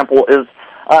 for example, is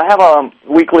have a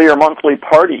weekly or monthly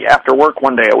party after work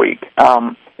one day a week.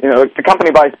 You know, the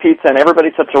company buys pizza and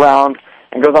everybody sits around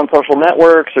and goes on social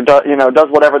networks or does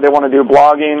whatever they want to do,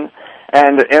 blogging,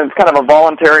 and it's kind of a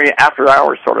voluntary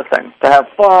after-hours sort of thing to have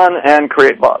fun and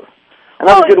create buzz. And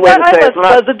that's a good way to say it's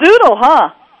not... Buzz-a-doodle, huh?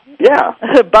 Yeah.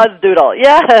 Buzz-doodle,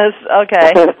 yes,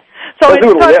 okay. So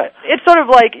it's sort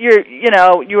of like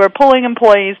you are pulling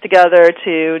employees together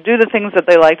to do the things that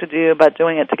they like to do, but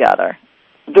doing it together.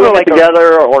 Doing it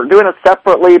together or doing it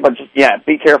separately, but just,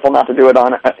 be careful not to do it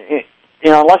on... You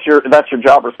know, unless that's your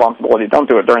job responsibility, don't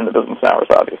do it during the business hours,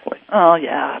 obviously. Oh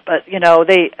yeah, but you know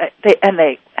they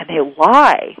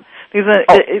lie. These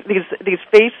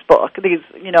Facebook,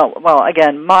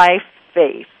 again, my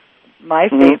face,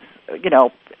 you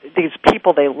know, these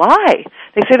people, they lie.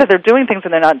 They say that they're doing things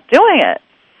and they're not doing it,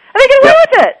 and they get away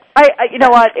with it. You know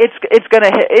what? It's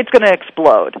gonna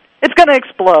explode. It's gonna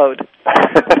explode.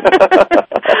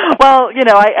 Well, you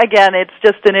know, again, it's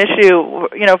just an issue,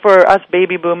 you know, for us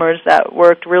baby boomers that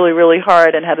worked really, really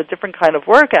hard and had a different kind of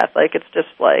work ethic. It's just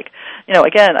like, you know,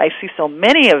 again, I see so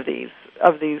many of these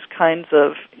kinds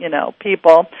of, you know,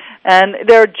 people, and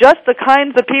they're just the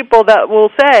kinds of people that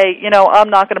will say, you know, I'm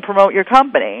not going to promote your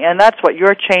company, and that's what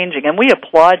you're changing, and we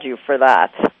applaud you for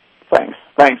that. Thanks.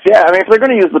 Yeah, I mean, if they're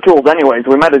going to use the tools anyways,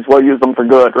 we might as well use them for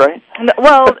good, right?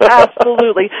 Well,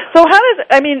 absolutely. So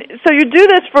so you do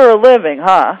this for a living,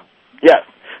 huh? Yes.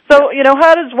 So, you know,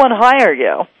 how does one hire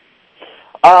you?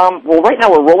 Well, right now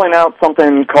we're rolling out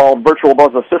something called Virtual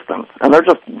Buzz Assistants, and they're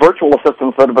just virtual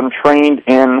assistants that have been trained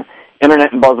in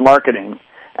Internet and buzz marketing,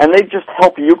 and they just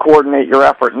help you coordinate your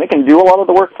effort, and they can do a lot of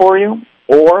the work for you,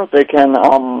 or they can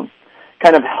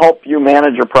kind of help you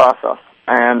manage your process.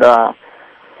 And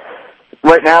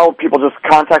right now, people just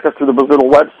contact us through the Buzzoodle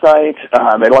website.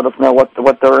 They let us know what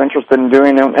they're interested in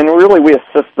doing, and really we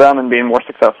assist them in being more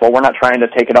successful. We're not trying to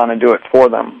take it on and do it for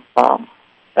them. And,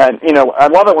 you know, I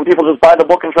love it when people just buy the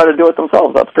book and try to do it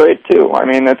themselves. That's great, too. I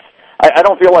mean, I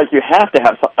don't feel like you have to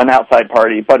have an outside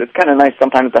party, but it's kind of nice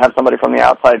sometimes to have somebody from the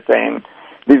outside saying,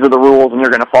 these are the rules and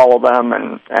you're going to follow them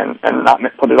and not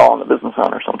put it all on the business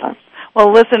owner sometimes. Well,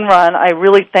 listen, Ron, I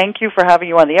really thank you for having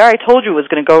you on the air. I told you it was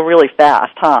going to go really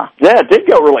fast, huh? Yeah, it did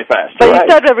go really fast. But you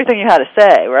said everything you had to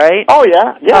say, right? Oh,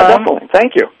 yeah. Yeah, definitely.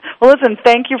 Thank you. Well, listen,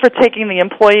 thank you for taking the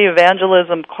employee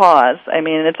evangelism cause. I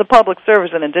mean, it's a public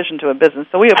service in addition to a business,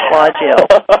 so we applaud you.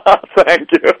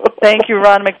 Thank you. Thank you,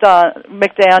 Ron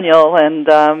McDaniel, and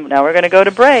now we're going to go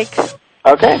to break.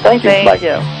 Okay, thank you. Thank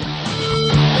you.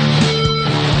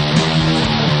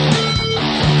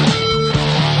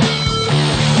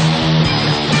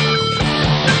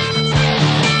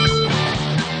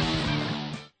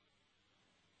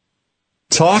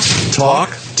 Talk,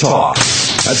 talk, talk.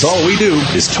 That's all we do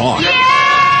is talk.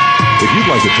 If you'd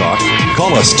like to talk,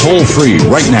 call us toll-free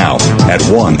right now at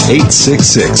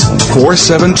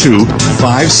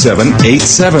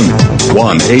 1-866-472-5787.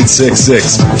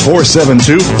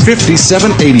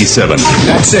 1-866-472-5787.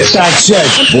 That's it.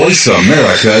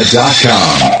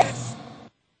 VoiceAmerica.com.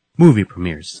 Movie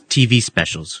premieres, TV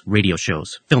specials, radio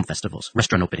shows, film festivals,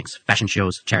 restaurant openings, fashion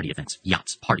shows, charity events,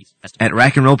 yachts, parties, festivals. At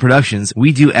Rack and Roll Productions,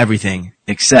 we do everything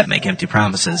except make empty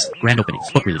promises. Grand openings,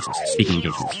 book releases, speaking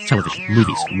engagements, television,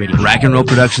 movies, radio. Rack and Roll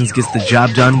Productions gets the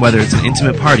job done whether it's an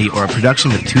intimate party or a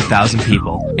production with 2,000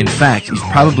 people. In fact, you've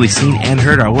probably seen and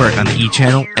heard our work on the E!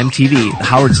 Channel, MTV, The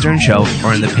Howard Stern Show,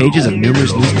 or in the pages of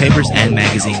numerous newspapers and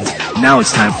magazines. Now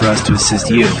it's time for us to assist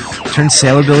you. Turn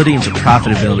saleability into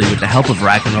profitability with the help of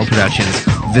Rack and Roll Productions.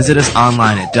 Visit us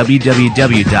online at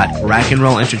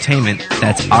www.rackandrollentertainment,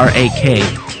 that's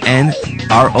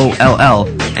RAKNROLL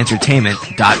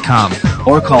entertainment.com,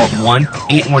 or call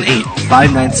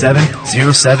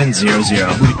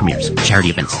 1-818-597-0700. Movie premieres, charity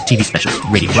events, TV specials,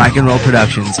 radio shows. Rack and Roll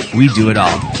Productions, we do it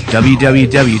all.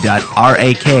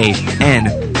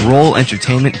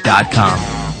 www.racknrollentertainment.com.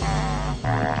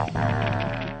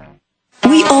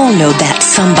 We all know that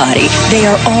somebody. They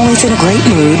are always in a great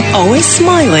mood, always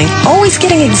smiling, always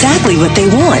getting exactly what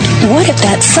they want. What if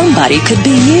that somebody could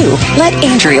be you? Let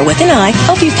Andrea with an I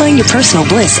help you find your personal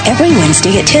bliss every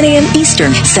Wednesday at 10 a.m.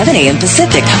 Eastern, 7 a.m.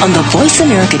 Pacific on the Voice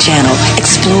America channel.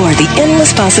 Explore the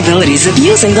endless possibilities of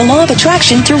using the law of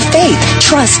attraction through faith,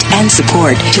 trust, and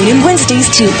support. Tune in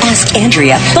Wednesdays to Ask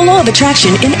Andrea, the law of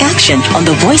attraction in action on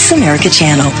the Voice America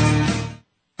channel.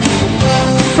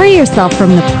 Free yourself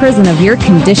from the prison of your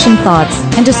conditioned thoughts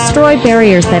and destroy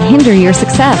barriers that hinder your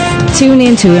success. Tune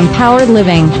into Empowered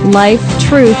Living, Life,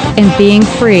 Truth, and Being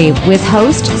Free with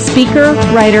host, speaker,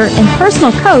 writer, and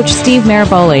personal coach Steve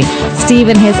Maraboli. Steve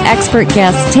and his expert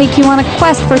guests take you on a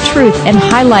quest for truth and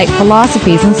highlight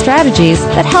philosophies and strategies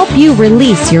that help you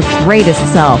release your greatest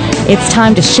self. It's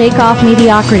time to shake off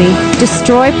mediocrity,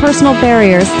 destroy personal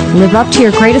barriers, live up to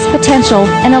your greatest potential,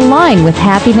 and align with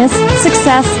happiness,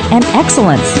 success, and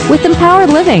excellence. With Empowered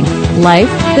Living, Life,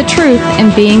 the Truth,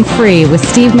 and Being Free with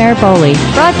Steve Maraboli,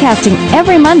 broadcasting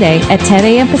every Monday at 10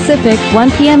 a.m. Pacific,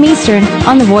 1 p.m. Eastern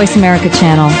on the Voice America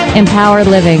channel. Empowered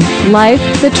Living, Life,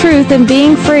 the Truth, and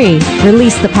Being Free.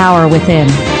 Release the power within.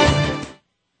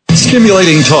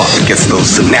 Stimulating talk. It gets those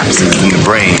synapses in your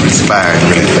brain firing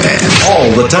really fast.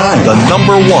 All the time. The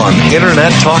 #1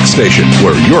 Internet talk station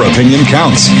where your opinion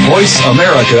counts.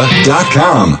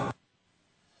 VoiceAmerica.com.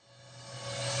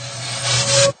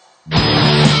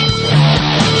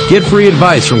 Get free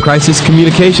advice from crisis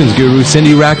communications guru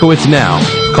Cindy Rakowitz now.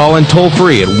 Call in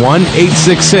toll-free at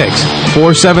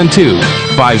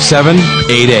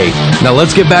 1-866-472-5788. Now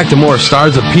let's get back to more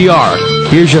Stars of PR.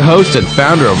 Here's your host and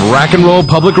founder of Rack and Roll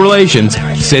Public Relations,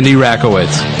 Cindy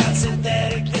Rakowitz.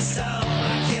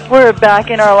 We're back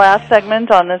in our last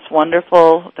segment on this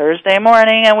wonderful Thursday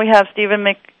morning, and we have Stephen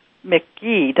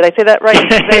McGee. Did I say that right?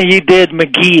 You did,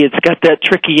 McGee. It's got that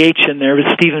tricky H in there.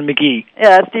 It's Stephen McGee.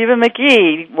 Yeah, Stephen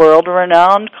McGee,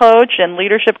 world-renowned coach and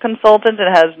leadership consultant,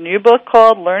 and has a new book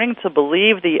called Learning to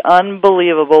Believe the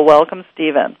Unbelievable. Welcome,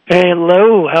 Stephen.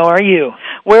 Hello. How are you?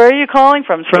 Where are you calling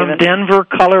from, Stephen? From Denver,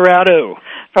 Colorado.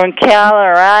 From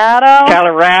Colorado?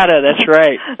 Colorado, that's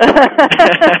right.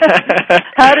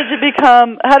 How did you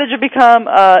become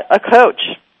a coach?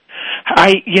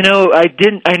 I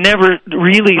never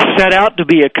really set out to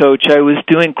be a coach. I was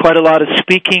doing quite a lot of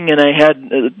speaking, and I had,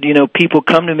 people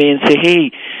come to me and say,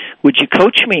 hey, would you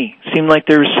coach me? Seemed like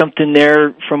there was something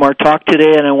there from our talk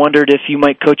today, and I wondered if you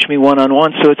might coach me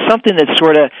one-on-one. So it's something that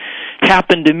sort of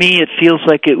happened to me. It feels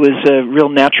like it was a real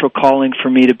natural calling for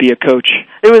me to be a coach.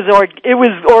 It was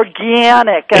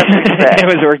organic, as we say. It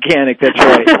was organic, that's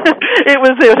right. It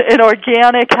was an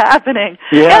organic happening.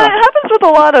 Yeah. And it happens with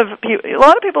a lot of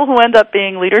people who end up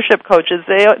being leadership coaches.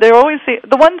 They always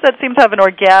the ones that seem to have an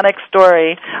organic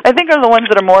story, I think, are the ones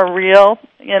that are more real,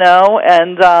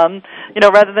 and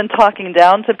rather than talking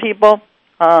down to people,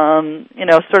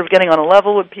 sort of getting on a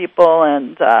level with people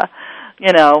and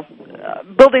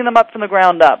building them up from the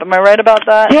ground up. Am I right about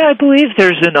that? Yeah, I believe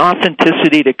there's an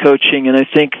authenticity to coaching, and I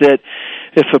think that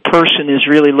if a person is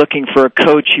really looking for a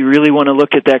coach, you really want to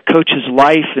look at that coach's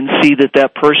life and see that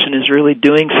that person is really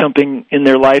doing something in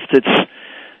their life that's,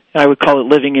 I would call it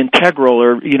living integral,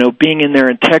 or, being in their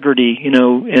integrity,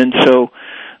 and so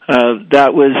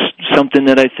that was something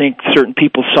that I think certain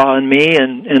people saw in me,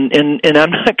 and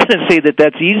I'm not going to say that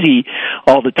that's easy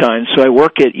all the time, so I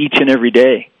work it each and every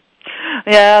day.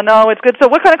 Yeah, no, it's good. So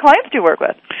what kind of clients do you work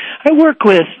with? I work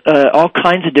with all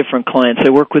kinds of different clients. I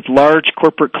work with large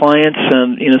corporate clients,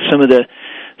 some of the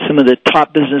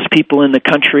top business people in the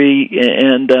country,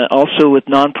 and also with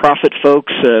nonprofit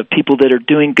folks, people that are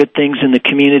doing good things in the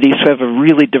community. So I have a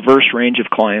really diverse range of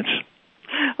clients.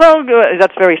 Well,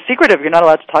 that's very secretive. You're not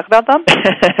allowed to talk about them?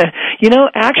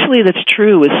 Actually, that's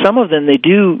true. With some of them, they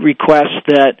do request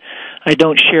that I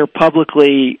don't share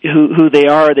publicly who they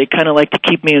are. They kind of like to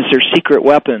keep me as their secret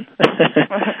weapon.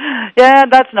 Yeah,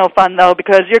 that's no fun, though,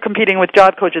 because you're competing with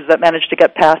job coaches that manage to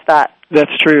get past that.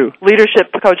 That's true.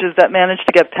 Leadership coaches that manage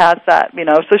to get past that, you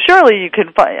know. So surely you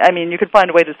could find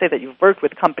a way to say that you've worked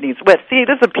with companies with. See,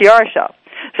 this is a PR show,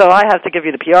 so I have to give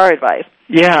you the PR advice.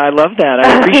 Yeah, I love that.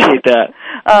 I appreciate that.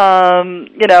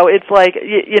 You know, it's like,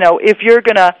 you know, if you're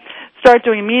going to start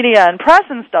doing media and press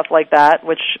and stuff like that,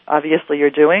 which obviously you're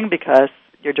doing because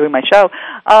you're doing my show,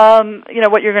 you know,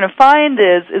 what you're going to find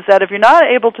is that if you're not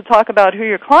able to talk about who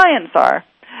your clients are,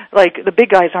 like the big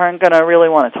guys aren't going to really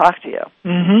want to talk to you.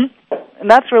 Mm-hmm.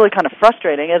 And that's really kind of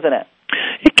frustrating, isn't it?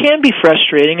 It can be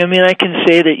frustrating. I mean, I can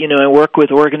say that, you know, I work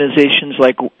with organizations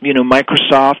like, you know,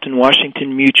 Microsoft and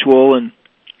Washington Mutual and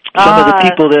some of the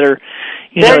people that are,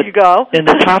 you know, in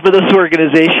the top of those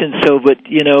organizations. So, but,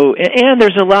 you know, and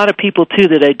there's a lot of people, too,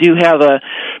 that I do have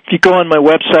if you go on my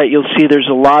website, you'll see there's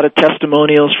a lot of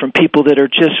testimonials from people that are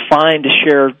just fine to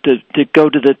share, to go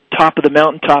to the top of the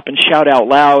mountaintop and shout out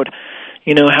loud,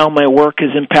 you know, how my work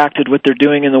has impacted what they're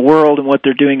doing in the world and what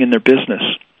they're doing in their business.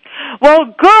 Well,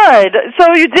 good. So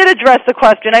you did address the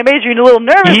question. I made you a little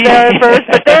nervous there at first,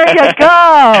 but there you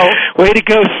go. Way to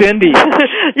go, Cindy.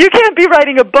 You can't be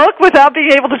writing a book without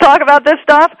being able to talk about this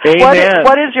stuff. Amen.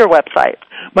 What is your website?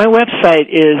 My website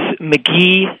is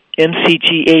McGehee,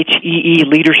 McGhee,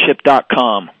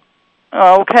 leadership.com.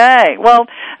 Okay. Well,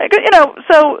 you know,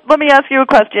 so let me ask you a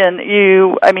question.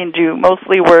 Do you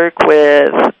mostly work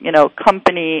with, you know,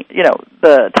 company, you know,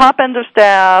 the top end of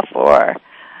staff or,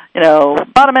 you know,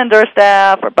 bottom end of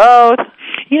staff or both?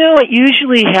 You know, what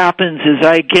usually happens is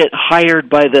I get hired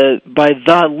by the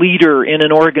leader in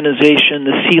an organization,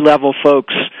 the C-level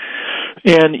folks.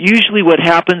 And usually what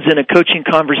happens in a coaching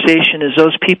conversation is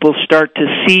those people start to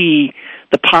see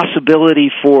the possibility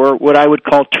for what I would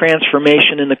call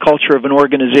transformation in the culture of an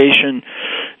organization.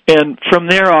 And from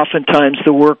there, oftentimes,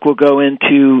 the work will go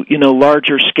into, you know,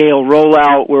 larger scale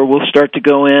rollout where we'll start to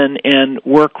go in and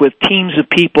work with teams of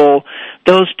people.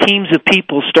 Those teams of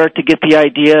people start to get the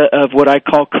idea of what I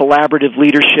call collaborative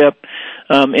leadership.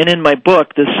 And in my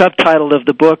book, the subtitle of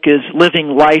the book is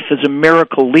Living Life as a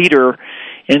Miracle Leader.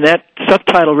 And that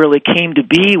subtitle really came to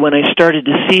be when I started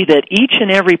to see that each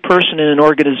and every person in an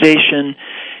organization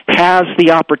has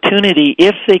the opportunity,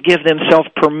 if they give themselves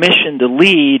permission to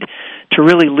lead, to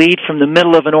really lead from the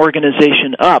middle of an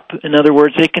organization up. In other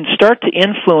words, they can start to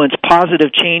influence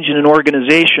positive change in an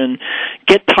organization,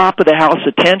 get top of the house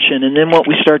attention, and then what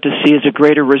we start to see is a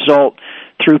greater result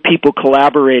through people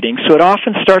collaborating. So it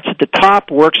often starts at the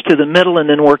top, works to the middle, and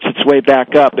then works its way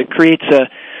back up. It creates a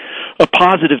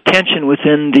positive tension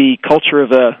within the culture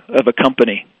of a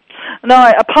company. No,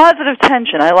 a positive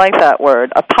tension. I like that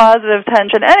word. A positive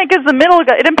tension, and it gives the middle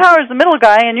guy. It empowers the middle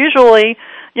guy, and usually,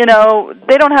 you know,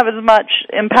 they don't have as much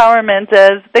empowerment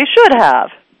as they should have.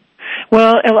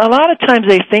 Well, a lot of times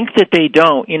they think that they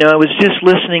don't. You know, I was just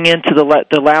listening into the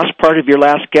last part of your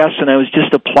last guest, and I was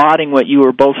just applauding what you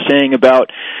were both saying about,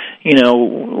 you know,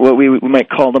 what we might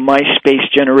call the MySpace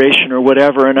generation or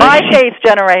whatever. And MySpace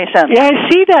generation. Yeah, I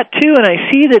see that too, and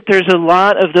I see that there's a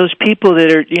lot of those people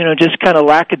that are, you know, just kind of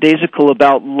lackadaisical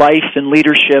about life and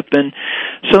leadership. And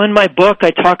so in my book,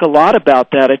 I talk a lot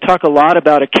about that. I talk a lot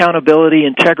about accountability,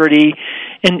 integrity.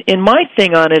 And my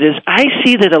thing on it is I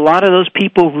see that a lot of those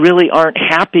people really aren't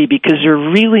happy because they're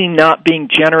really not being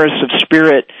generous of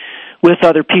spirit with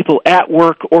other people at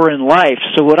work or in life.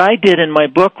 So what I did in my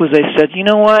book was I said, you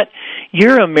know what?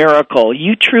 You're a miracle.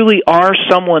 You truly are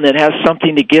someone that has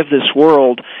something to give this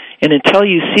world. And until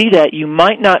you see that, you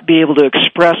might not be able to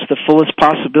express the fullest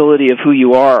possibility of who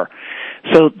you are.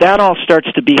 So that all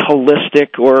starts to be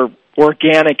holistic or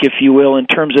organic, if you will, in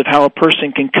terms of how a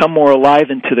person can come more alive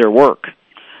into their work.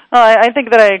 I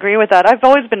think that I agree with that. I've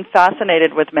always been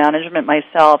fascinated with management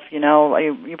myself. You know,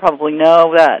 you probably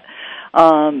know that.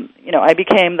 You know, I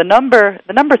became the number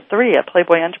 3 at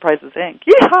Playboy Enterprises, Inc.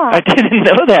 Yeehaw! I didn't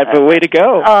know that, but way to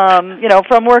go. You know,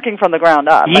 from working from the ground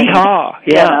up. Yeehaw!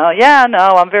 Yeah.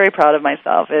 I'm very proud of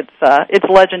myself. It's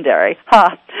legendary. Huh.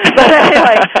 But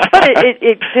anyway,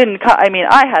 it didn't. I mean,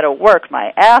 I had to work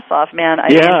my ass off, man. I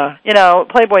mean, you know,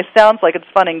 Playboy sounds like it's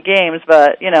fun and games,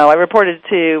 but you know, I reported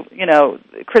to, you know,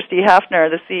 Christy Hafner,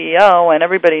 the CEO, and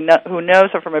everybody who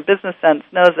knows her from a business sense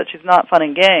knows that she's not fun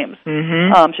and games.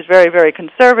 Mm-hmm. She's very, very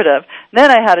conservative. Then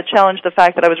I had to challenge the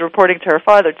fact that I was reporting to her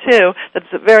father too. That's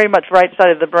very much right side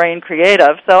of the brain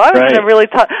creative. So I was in a really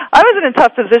tough. I was in a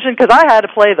tough position because I had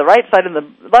to play the right side and the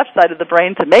left side of the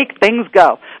brain to make things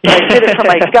go. But I did it from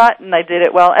my gut, and I did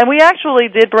it well. And we actually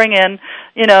did bring in,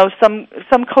 you know, some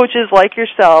coaches like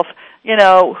yourself, you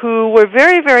know, who were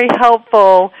very, very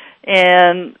helpful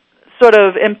in sort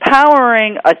of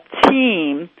empowering a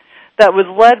team that was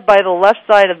led by the left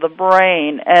side of the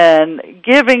brain and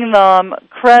giving them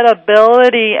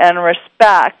credibility and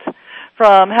respect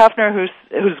from Hefner,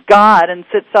 who's God and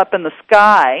sits up in the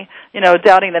sky,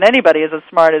 doubting that anybody is as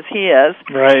smart as he is.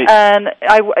 Right. And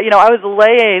I was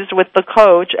liaised with the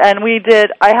coach, and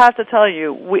I have to tell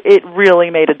you, it really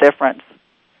made a difference.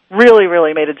 Really,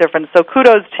 really made a difference. So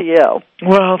kudos to you.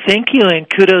 Well, thank you, and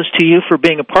kudos to you for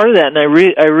being a part of that. And I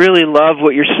really love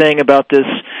what you're saying about this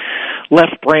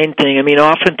left brain thing. I mean,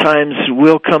 oftentimes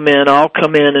I'll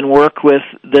come in and work with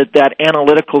that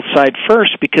analytical side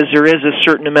first, because there is a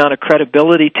certain amount of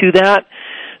credibility to that.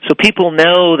 So people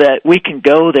know that we can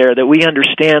go there, that we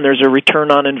understand there's a return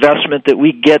on investment, that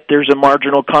we get there's a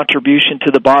marginal contribution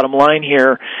to the bottom line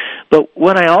here. But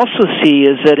what I also see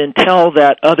is that until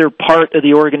that other part of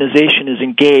the organization is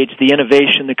engaged, the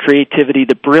innovation, the creativity,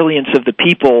 the brilliance of the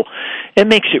people, it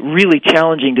makes it really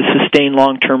challenging to sustain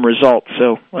long-term results.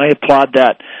 So I applaud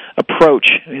that approach.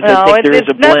 I think there is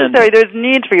a blend. Necessary. There's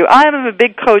needs for you. I am a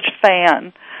big coach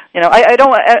fan.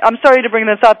 I'm sorry to bring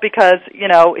this up because,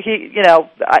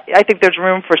 I think there's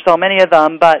room for so many of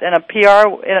them, but on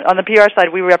the PR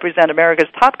side, we represent America's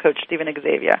top coach, Stephen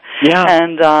Xavier. Yeah.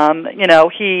 And,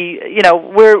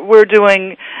 we're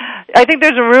doing, I think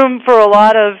there's a room for a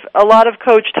lot of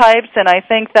coach types, and I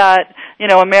think that,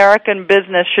 American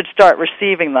business should start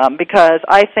receiving them, because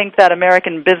I think that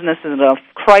American business is in a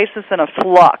crisis and a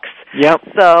flux. Yep.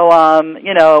 So,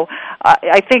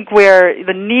 I think where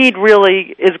the need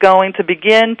really is going to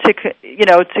begin to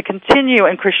continue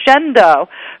and crescendo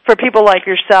for people like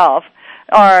yourself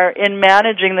are in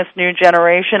managing this new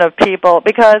generation of people,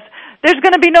 because there's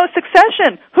going to be no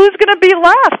succession. Who's going to be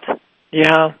left?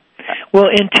 Yeah. Well,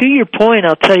 and to your point,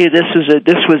 I'll tell you this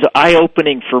was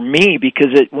eye-opening for me, because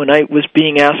when I was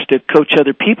being asked to coach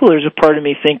other people, there's a part of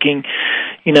me thinking,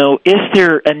 is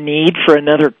there a need for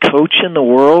another coach in the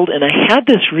world? And I had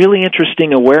this really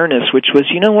interesting awareness, which was,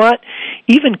 you know what?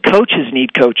 Even coaches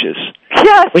need coaches.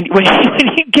 Yes. When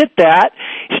you get that,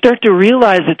 you start to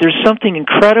realize that there's something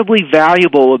incredibly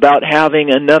valuable about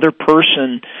having another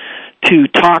person to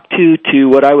talk to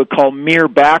what I would call mirror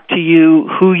back to you,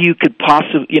 who you could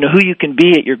who you can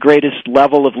be at your greatest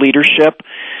level of leadership.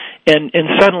 And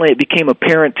suddenly it became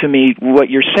apparent to me what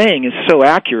you're saying is so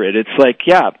accurate. It's like,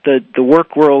 the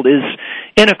work world is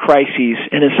in a crisis,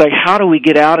 and it's like, how do we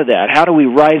get out of that? How do we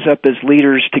rise up as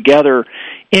leaders together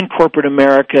in corporate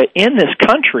America, in this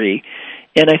country?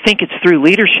 And I think it's through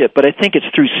leadership, but I think it's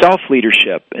through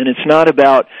self-leadership. And it's not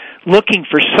about looking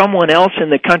for someone else in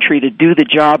the country to do the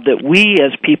job that we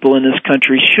as people in this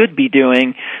country should be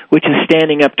doing, which is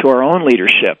standing up to our own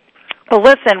leadership. Well,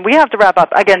 listen, we have to wrap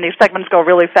up. Again, these segments go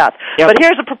really fast. Yep. But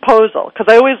here's a proposal, because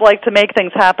I always like to make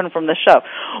things happen from the show.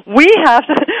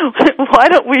 Why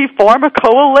don't we form a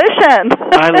coalition?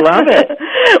 I love it.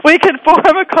 We could form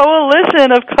a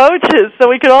coalition of coaches so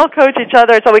we could all coach each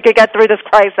other so we could get through this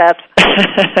crisis.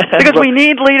 Because we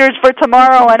need leaders for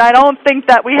tomorrow, and I don't think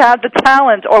that we have the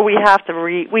talent, or we have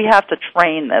to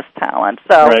train this talent.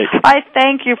 So right. I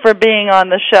thank you for being on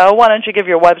the show. Why don't you give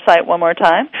your website one more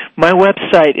time? My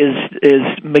website is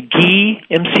McGee,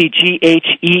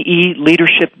 McGhee,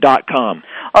 leadership.com.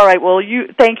 All right, well,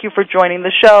 thank you for joining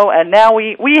the show, and now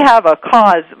we have a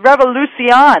cause,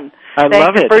 Revolucion. I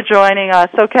love it. Thank you for joining us,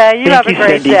 okay? You have a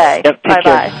great Cindy. day. Yep, take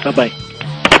Bye-bye. care. Bye-bye.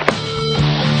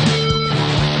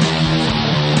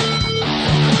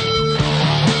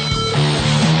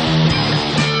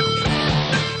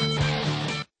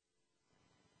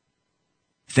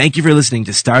 Thank you for listening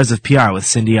to Stars of PR with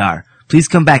Cindy R. Please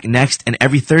come back next and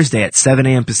every Thursday at 7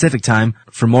 a.m. Pacific Time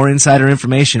for more insider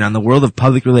information on the world of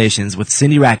public relations with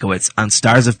Cindy Rakowitz on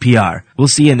Stars of PR. We'll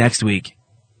see you next week.